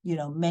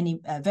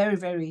 many very,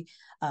 very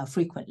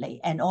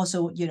frequently, and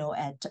also,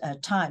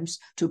 at times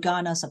to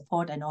garner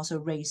support and also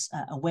raise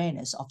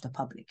awareness of the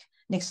public.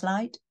 Next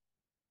slide.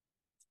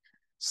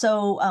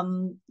 So,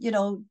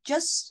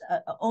 just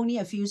only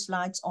a few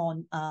slides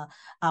on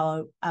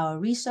our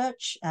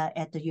research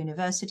at the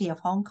University of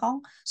Hong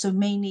Kong. So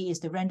mainly is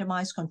the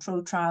randomized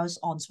control trials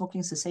on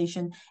smoking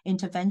cessation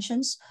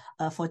interventions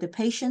for the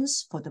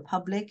patients, for the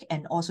public,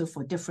 and also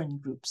for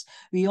different groups.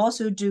 We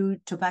also do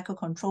tobacco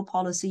control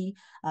policy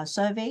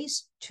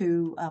surveys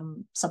to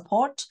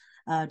support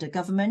the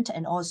government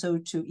and also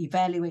to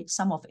evaluate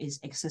some of its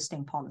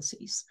existing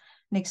policies.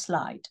 Next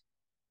slide.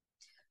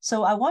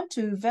 So I want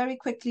to very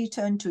quickly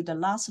turn to the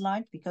last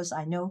slide, because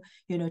I know,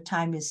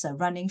 time is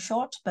running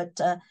short, but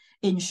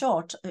in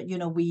short,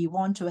 we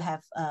want to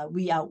have,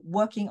 we are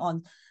working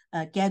on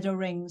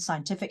gathering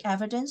scientific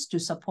evidence to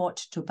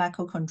support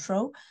tobacco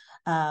control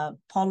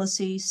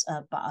policies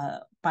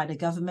by the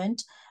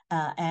government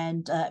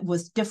and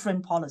with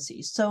different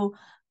policies. So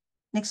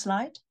next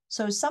slide.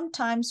 So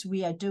sometimes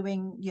we are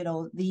doing,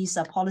 these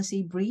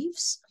policy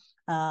briefs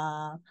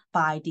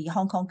by the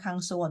Hong Kong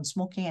Council on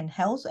Smoking and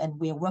Health, and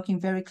we are working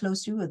very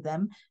closely with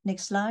them.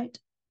 Next slide.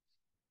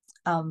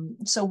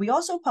 So we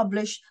also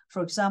publish,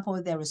 for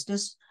example, there is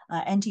this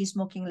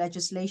anti-smoking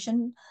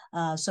legislation.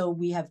 So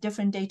we have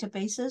different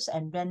databases,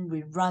 and then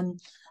we run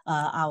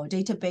our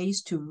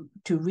database to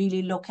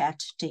really look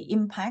at the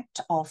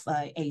impact of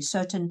a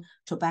certain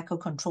tobacco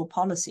control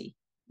policy.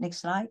 Next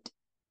slide.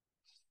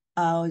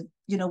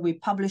 We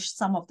published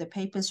some of the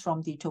papers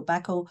from the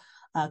tobacco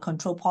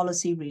control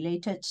policy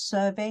related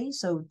survey.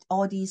 So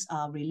all these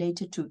are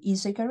related to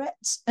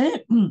e-cigarettes.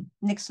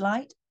 Next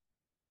slide.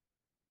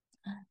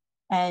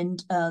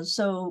 And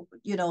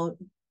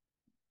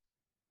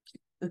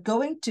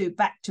going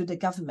back to the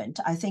government,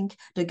 I think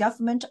the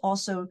government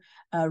also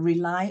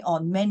rely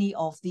on many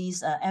of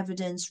these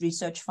evidence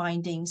research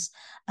findings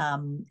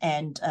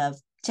and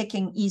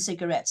taking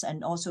e-cigarettes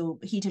and also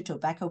heated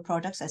tobacco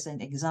products as an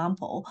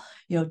example.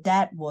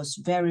 That was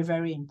very,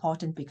 very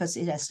important because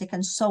it has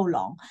taken so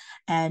long.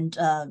 And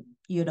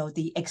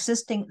the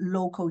existing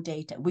local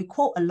data, we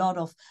quote a lot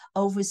of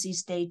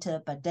overseas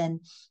data, but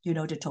then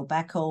the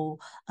tobacco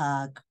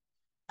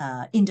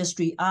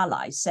industry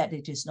allies said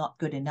it is not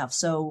good enough.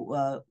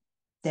 So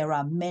there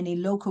are many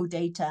local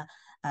data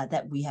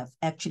that we have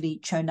actually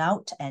churned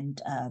out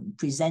and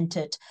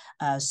presented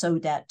so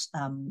that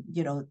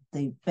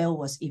the bill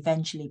was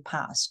eventually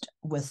passed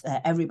with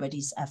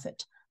everybody's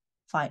effort.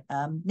 Fine.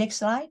 Next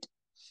slide.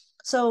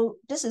 So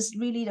this is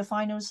really the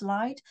final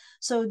slide.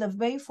 So the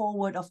way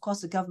forward, of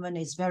course, the government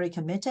is very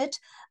committed.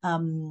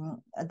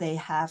 They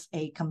have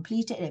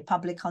completed a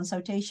public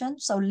consultation.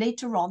 So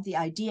later on, the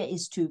idea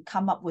is to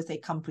come up with a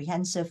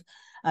comprehensive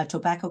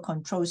tobacco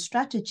control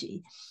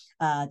strategy.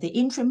 The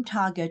interim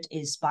target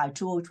is by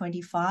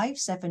 2025,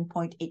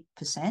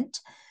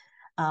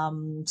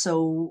 7.8%.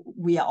 So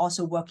we are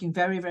also working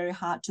very, very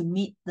hard to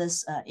meet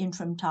this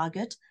interim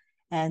target.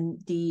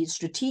 And the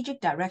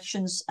strategic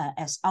directions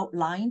as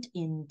outlined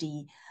in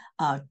the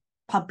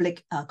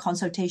public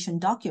consultation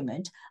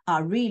document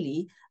are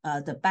really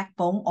the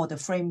backbone or the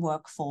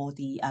framework for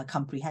the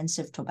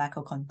comprehensive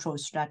tobacco control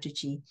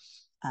strategy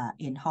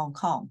in Hong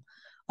Kong.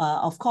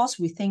 Of course,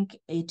 we think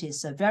it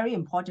is very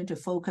important to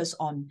focus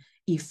on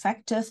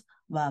effective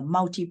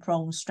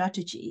multi-pronged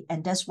strategy,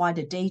 and that's why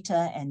the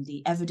data and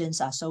the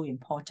evidence are so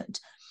important.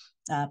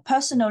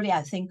 Personally,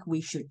 I think we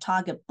should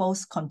target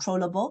both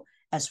controllable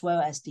as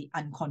well as the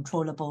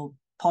uncontrollable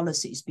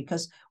policies,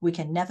 because we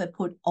can never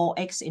put all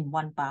eggs in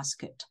one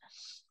basket.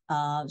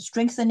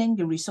 Strengthening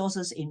the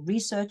resources in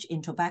research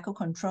in tobacco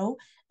control,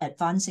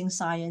 advancing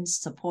science,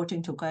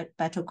 supporting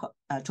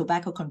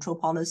tobacco control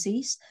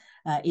policies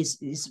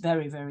is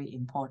very, very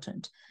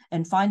important.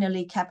 And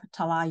finally,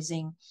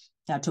 capitalizing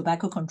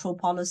tobacco control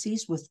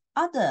policies with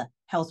other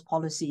health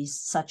policies,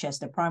 such as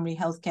the primary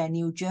healthcare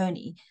new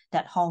journey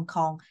that Hong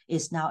Kong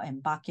is now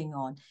embarking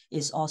on,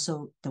 is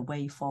also the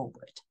way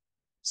forward.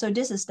 So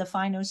this is the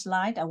final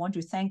slide. I want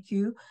to thank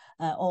you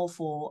all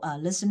for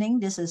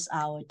listening. This is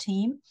our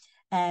team.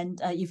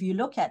 And if you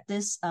look at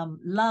this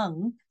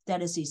lung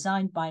that is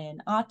designed by an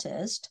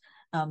artist,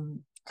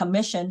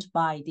 commissioned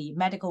by the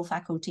medical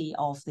faculty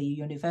of the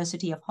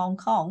University of Hong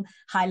Kong,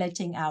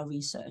 highlighting our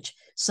research.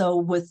 So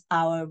with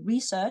our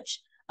research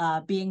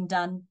being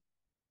done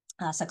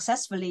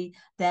successfully,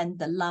 then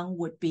the lung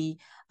would be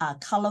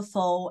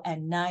colorful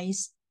and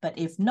nice. But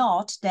if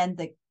not, then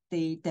the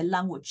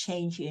lung would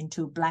change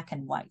into black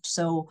and white.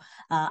 So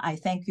I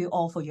thank you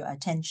all for your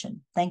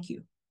attention. Thank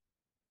you.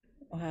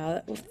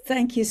 Wow,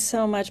 thank you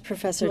so much,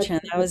 Professor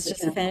Chan. That was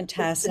just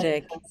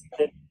fantastic.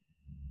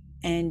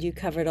 And you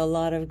covered a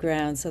lot of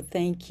ground. So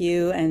thank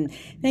you. And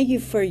thank you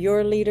for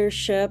your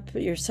leadership.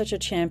 You're such a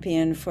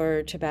champion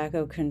for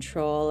tobacco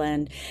control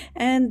and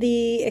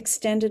the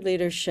extended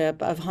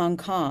leadership of Hong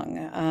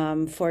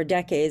Kong for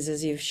decades,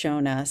 as you've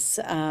shown us.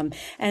 And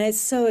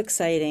it's so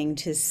exciting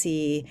to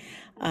see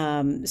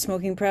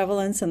smoking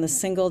prevalence in the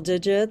single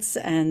digits,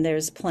 and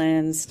there's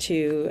plans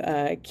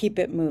to keep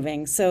it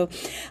moving. So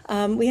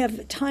we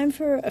have time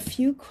for a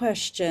few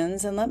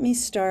questions, and let me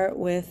start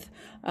with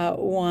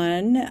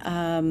one.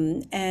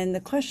 And the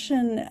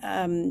question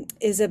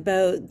is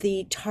about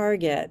the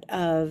target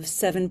of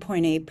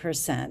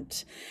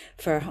 7.8%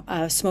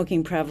 for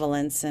smoking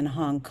prevalence in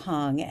Hong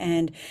Kong.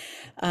 And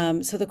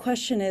so the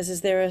question is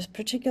there a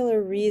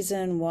particular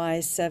reason why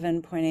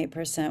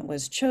 7.8%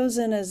 was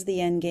chosen as the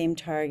endgame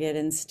target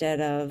instead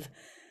of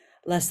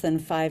less than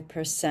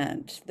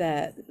 5%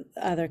 that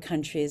other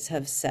countries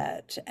have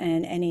set,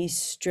 and any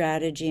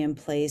strategy in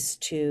place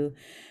to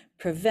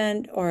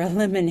prevent or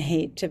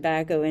eliminate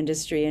tobacco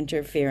industry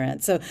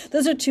interference? So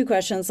those are two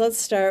questions. Let's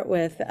start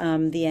with the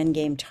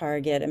endgame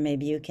target, and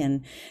maybe you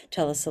can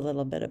tell us a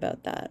little bit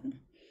about that.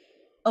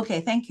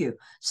 Okay, thank you.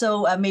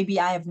 So maybe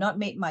I have not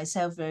made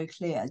myself very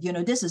clear.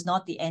 This is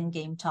not the end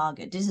game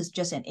target. This is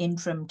just an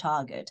interim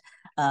target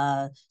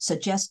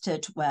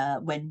suggested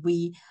when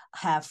we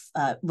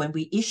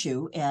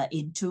issue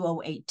in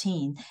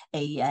 2018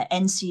 a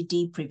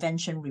NCD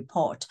prevention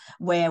report,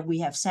 where we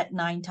have set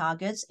 9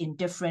 targets in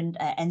different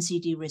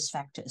NCD risk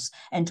factors,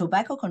 and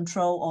tobacco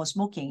control or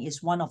smoking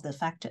is one of the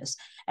factors.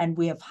 And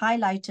we have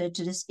highlighted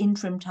this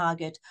interim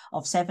target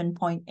of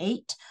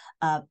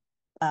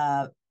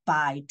 7.8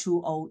 by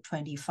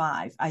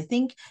 2025. I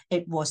think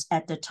it was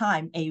at the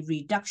time a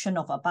reduction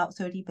of about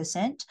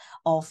 30%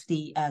 of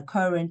the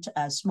current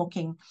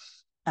smoking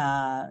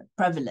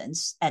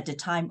prevalence at the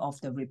time of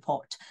the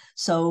report.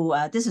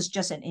 So this is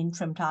just an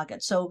interim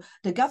target. So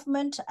the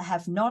government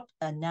have not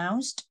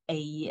announced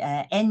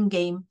a end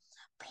game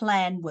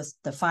plan with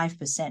the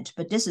 5%,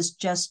 but this is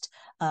just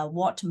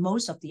what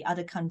most of the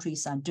other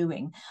countries are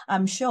doing.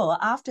 I'm sure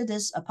after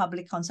this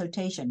public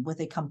consultation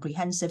with a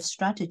comprehensive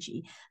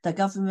strategy, the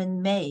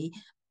government may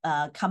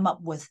come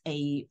up with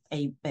a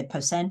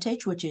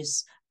percentage, which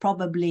is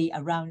probably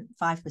around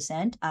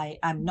 5%.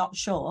 I'm not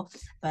sure,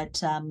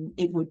 but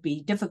it would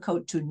be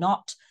difficult to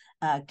not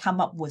come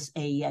up with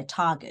a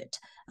target,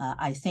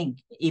 I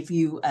think, if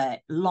you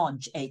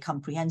launch a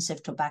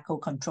comprehensive tobacco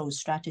control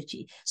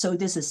strategy. So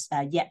this is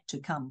yet to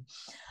come.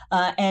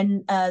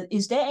 And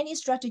is there any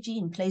strategy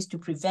in place to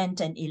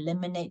prevent and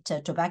eliminate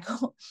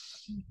tobacco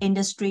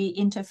industry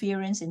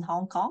interference in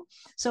Hong Kong?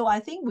 So I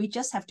think we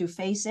just have to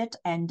face it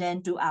and then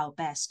do our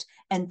best.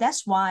 And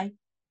that's why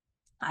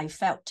I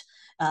felt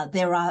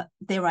there are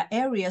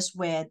areas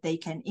where they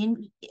can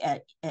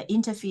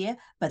interfere,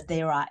 but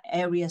there are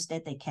areas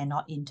that they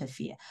cannot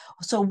interfere.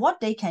 So what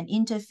they can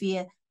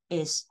interfere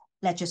is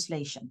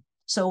legislation.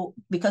 So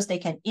because they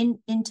can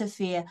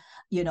interfere,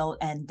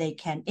 and they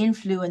can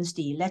influence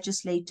the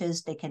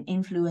legislators, they can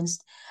influence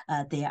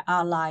their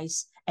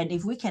allies. And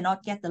if we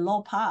cannot get the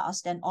law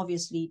passed, then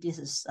obviously this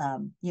is,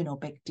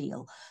 big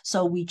deal.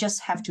 So we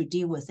just have to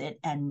deal with it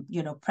and,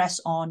 press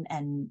on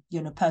and,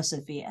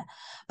 persevere.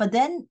 But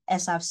then,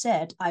 as I've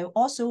said, I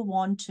also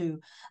want to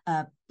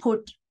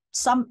put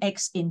some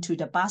eggs into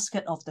the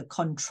basket of the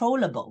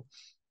controllable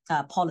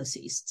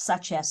policies,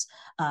 such as,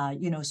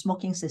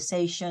 smoking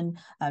cessation,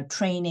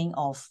 training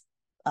of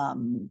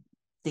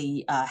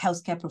the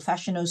healthcare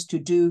professionals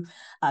to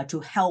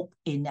help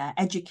in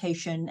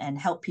education and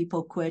help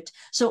people quit.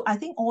 So I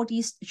think all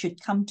these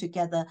should come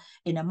together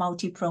in a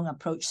multi-pronged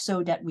approach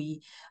so that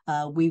we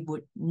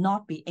would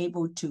not be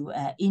able to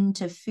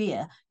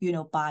interfere,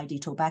 by the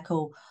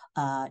tobacco,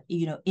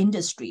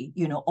 industry,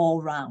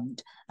 all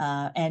round.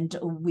 And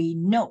we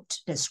note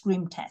the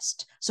scream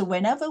test. So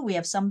whenever we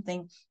have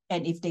something,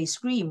 and if they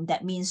scream,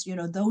 that means,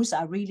 those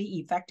are really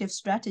effective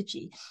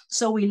strategy.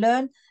 So we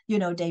learn,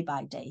 day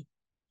by day.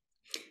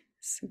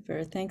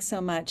 Super, thanks so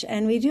much.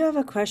 And we do have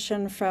a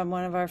question from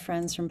one of our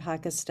friends from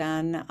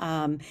Pakistan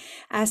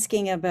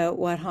asking about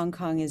what Hong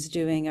Kong is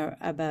doing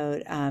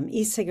about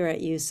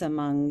e-cigarette use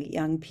among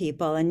young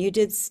people. And you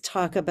did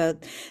talk about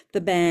the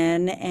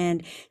ban.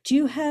 And do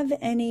you have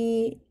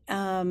any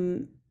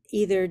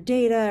either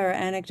data or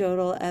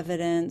anecdotal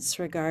evidence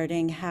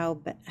regarding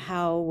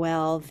how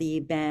well the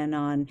ban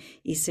on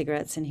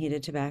e-cigarettes and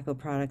heated tobacco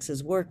products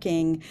is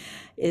working?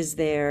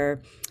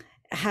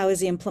 How is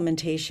the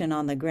implementation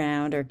on the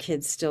ground? Are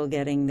kids still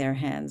getting their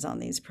hands on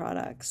these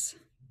products?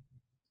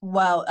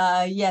 Well,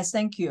 yes,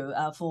 thank you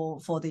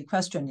for the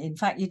question. In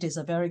fact, it is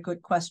a very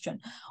good question.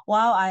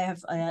 While I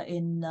have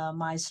in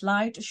my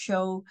slide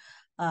show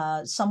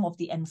some of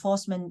the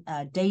enforcement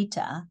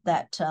data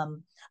that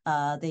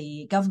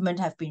the government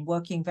have been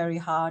working very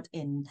hard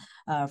in,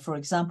 for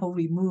example,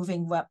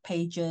 removing web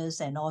pages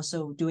and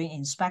also doing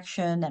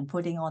inspection and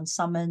putting on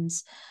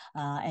summons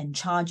and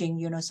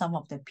charging, some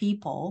of the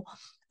people.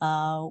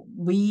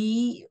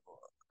 We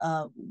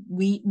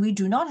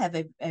do not have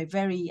a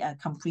very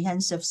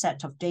comprehensive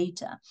set of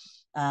data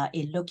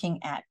in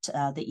looking at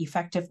the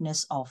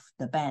effectiveness of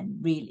the ban,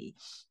 really.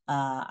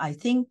 I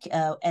think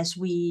as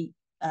we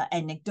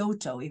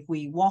anecdotal, if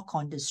we walk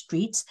on the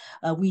streets,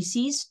 we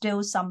see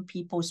still some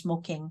people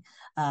smoking,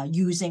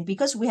 using,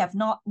 because we are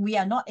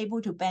not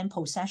able to ban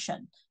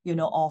possession,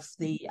 of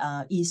the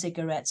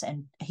e-cigarettes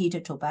and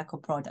heated tobacco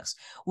products.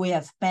 We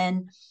have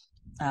banned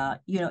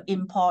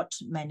import,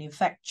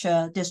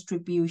 manufacture,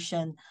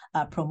 distribution,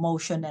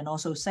 promotion, and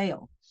also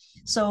sale.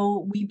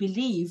 So we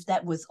believe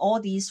that with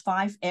all these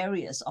 5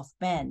 areas of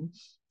ban,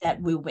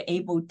 that we'll be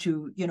able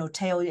to,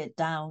 tailor it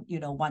down,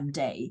 one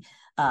day.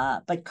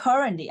 But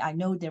currently, I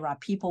know there are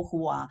people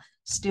who are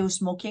still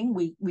smoking.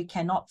 We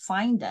cannot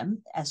find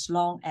them as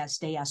long as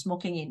they are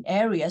smoking in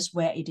areas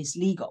where it is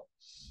legal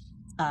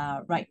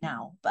right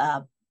now.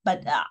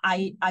 But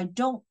I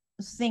don't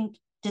think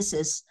this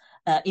is,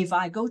 if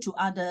I go to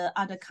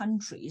other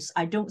countries,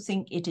 I don't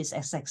think it is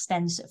as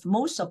extensive.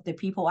 Most of the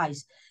people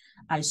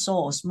I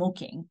saw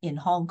smoking in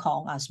Hong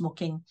Kong are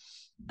smoking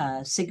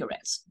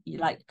cigarettes,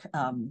 like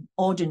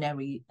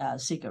ordinary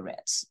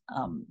cigarettes.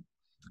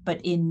 But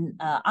in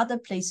other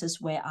places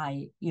where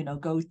I,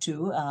 go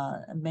to,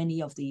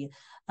 many of the,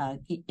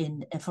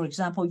 for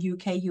example,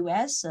 UK,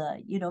 US,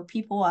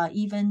 people are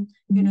even,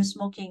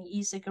 smoking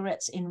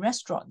e-cigarettes in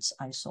restaurants,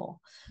 I saw.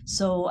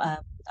 So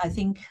I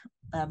think,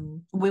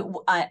 and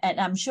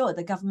I'm sure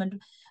the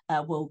government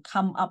will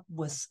come up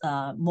with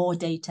more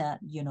data,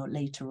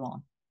 later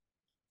on.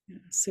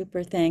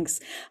 Super, thanks.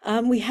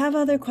 We have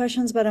other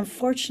questions, but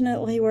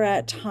unfortunately we're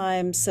at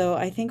time, so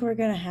I think we're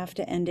going to have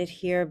to end it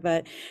here.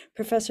 But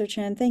Professor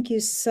Chan, thank you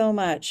so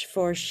much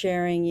for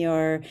sharing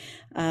your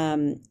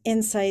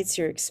insights,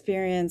 your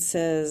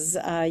experiences.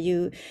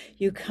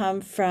 You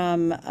come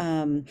from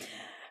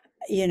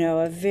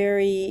a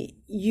very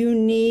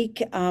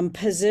unique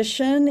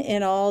position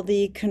in all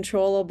the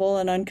controllable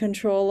and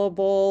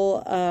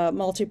uncontrollable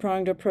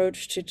multi-pronged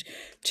approach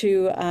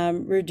to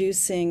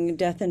reducing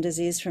death and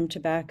disease from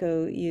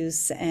tobacco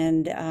use,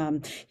 and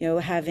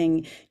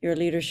having your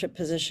leadership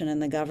position in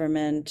the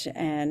government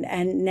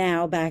and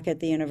now back at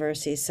the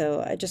university.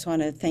 So I just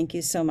want to thank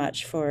you so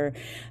much for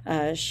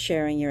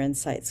sharing your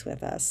insights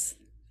with us.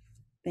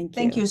 Thank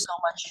you. Thank you so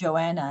much,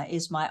 Joanna.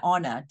 It's my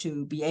honor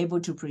to be able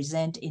to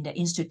present in the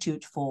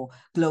Institute for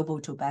Global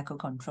Tobacco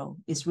Control.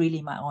 It's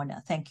really my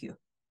honor. Thank you.